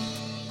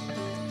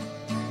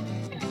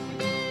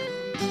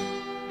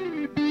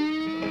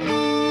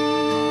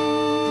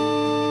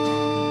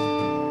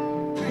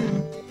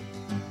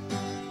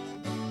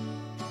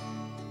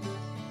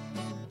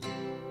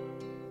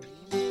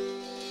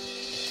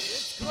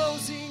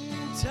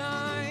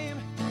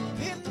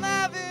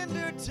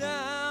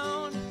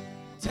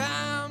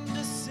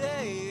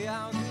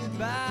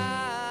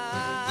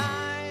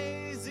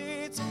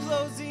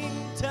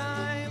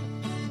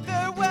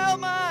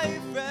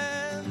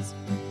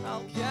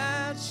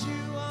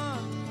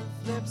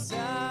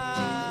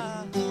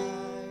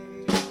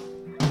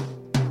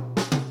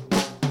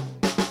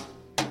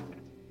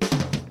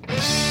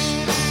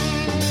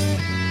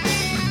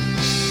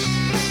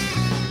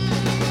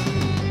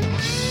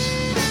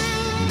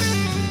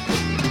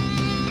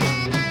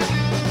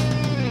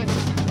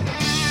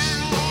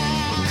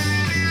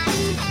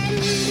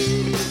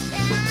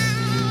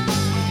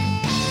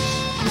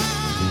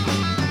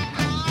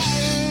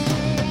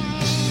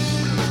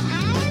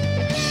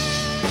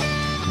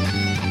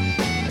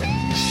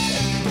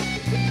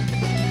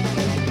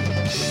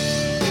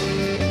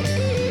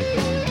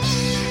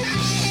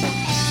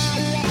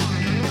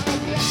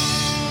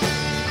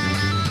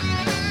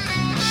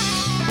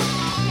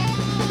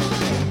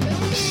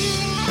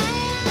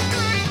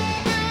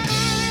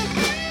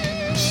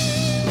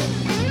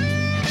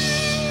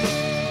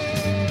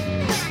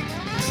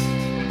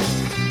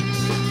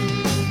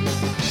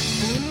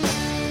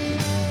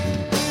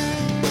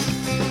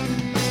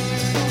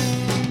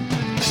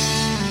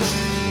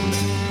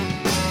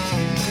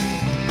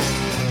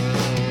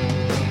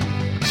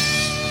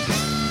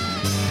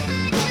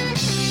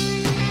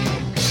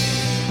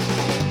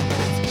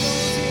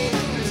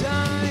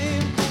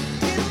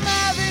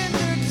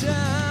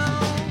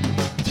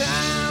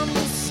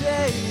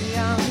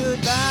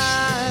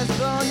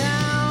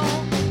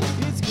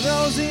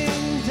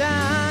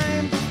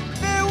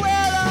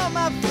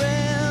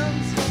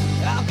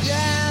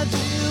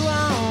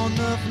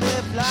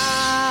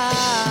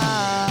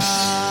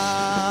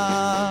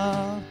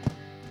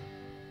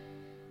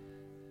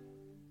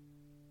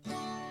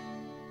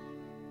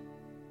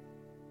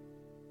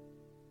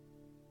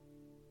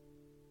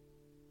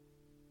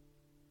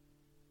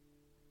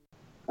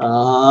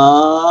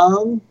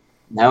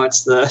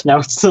 Now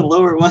it's the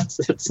lower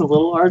ones. It's a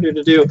little harder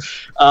to do.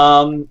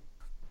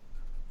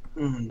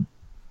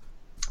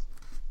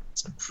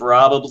 It's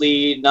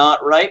probably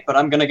not right, but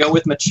I'm gonna go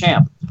with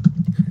Machamp.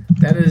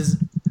 That is.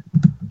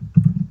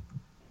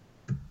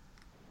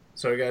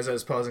 Sorry, guys, I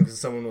was pausing because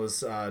someone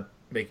was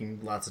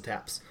making lots of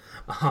taps.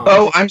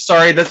 Oh, I'm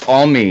sorry. That's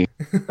all me.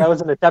 That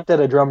was an attempt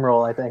at a drum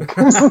roll, I think.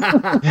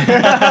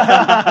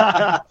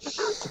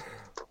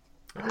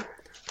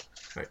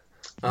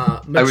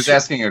 I was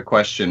asking a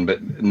question,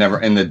 but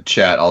never in the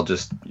chat.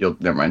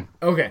 Never mind.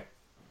 Okay.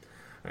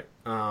 All right.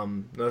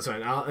 No, that's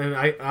fine. I'll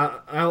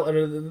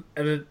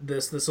edit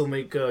this. This will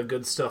make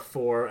good stuff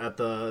for at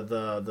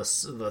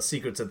the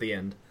secrets at the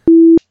end.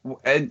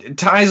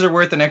 Ties are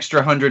worth an extra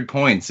 100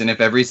 points, and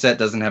if every set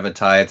doesn't have a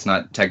tie, it's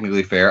not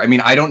technically fair. I mean,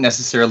 I don't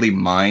necessarily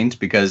mind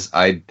because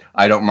I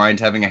don't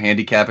mind having a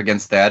handicap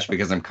against Thatch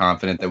because I'm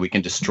confident that we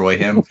can destroy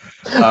him.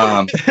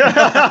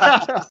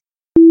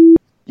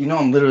 You know,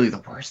 I'm literally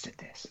the worst at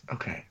this.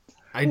 Okay.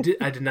 I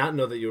did not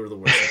know that you were the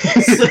worst at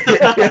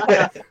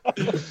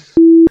this.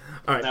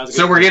 All right.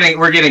 So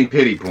we're getting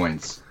pity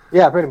points.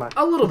 Yeah, pretty much.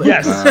 A little bit.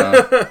 Yes.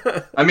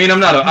 I mean, I'm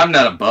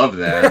not above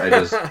that. I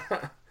just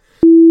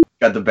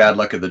got the bad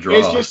luck of the draw.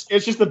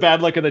 It's just the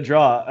bad luck of the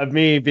draw of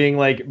me being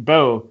like,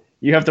 Bo,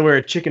 you have to wear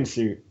a chicken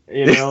suit,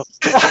 you know?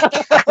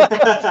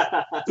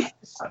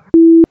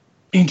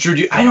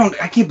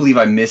 I can't believe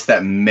I missed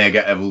that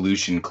Mega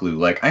Evolution clue.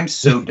 Like, I'm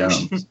so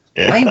dumb.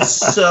 I'm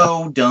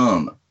so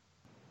dumb.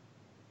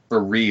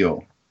 For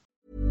real.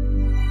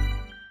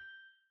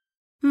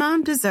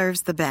 Mom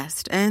deserves the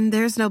best, and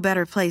there's no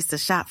better place to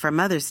shop for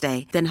Mother's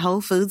Day than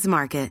Whole Foods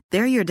Market.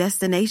 They're your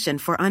destination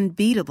for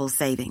unbeatable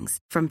savings,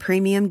 from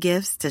premium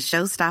gifts to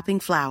show-stopping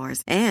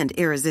flowers and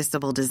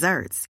irresistible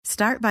desserts.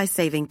 Start by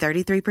saving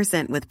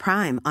 33% with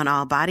Prime on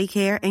all body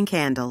care and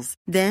candles.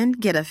 Then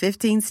get a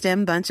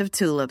 15-stem bunch of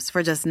tulips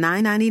for just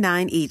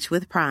 $9.99 each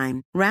with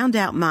Prime. Round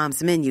out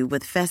Mom's menu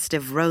with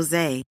festive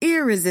rosé,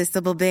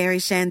 irresistible berry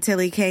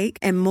chantilly cake,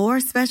 and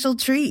more special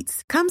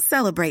treats. Come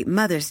celebrate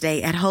Mother's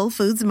Day at Whole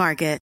Foods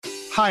Market.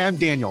 Hi, I'm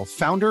Daniel,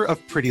 founder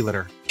of Pretty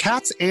Litter.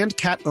 Cats and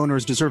cat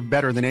owners deserve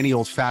better than any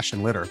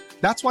old-fashioned litter.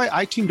 That's why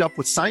I teamed up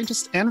with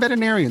scientists and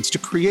veterinarians to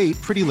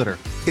create Pretty Litter.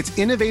 Its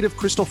innovative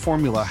crystal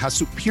formula has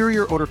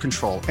superior odor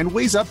control and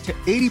weighs up to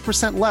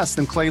 80% less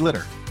than clay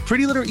litter.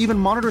 Pretty Litter even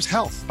monitors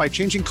health by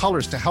changing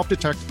colors to help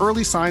detect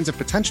early signs of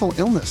potential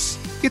illness.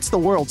 It's the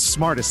world's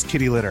smartest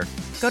kitty litter.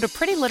 Go to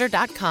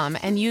prettylitter.com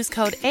and use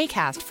code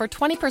ACAST for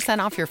 20%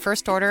 off your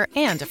first order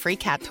and a free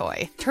cat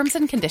toy. Terms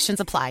and conditions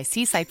apply.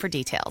 See site for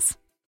details.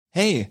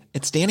 Hey,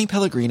 it's Danny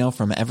Pellegrino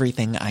from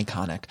Everything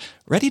Iconic.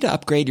 Ready to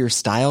upgrade your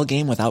style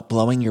game without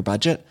blowing your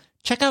budget?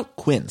 Check out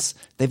Quince.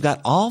 They've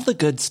got all the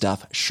good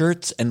stuff,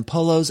 shirts and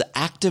polos,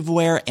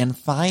 activewear, and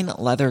fine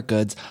leather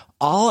goods,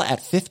 all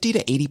at 50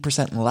 to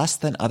 80% less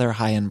than other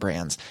high-end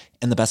brands.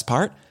 And the best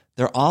part?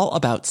 They're all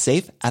about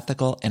safe,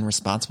 ethical, and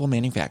responsible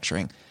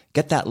manufacturing.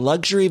 Get that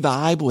luxury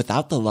vibe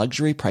without the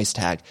luxury price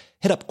tag.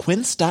 Hit up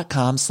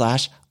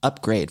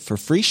quince.com/upgrade for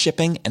free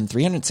shipping and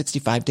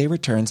 365-day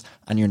returns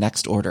on your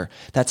next order.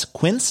 That's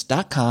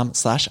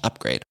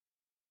quince.com/upgrade.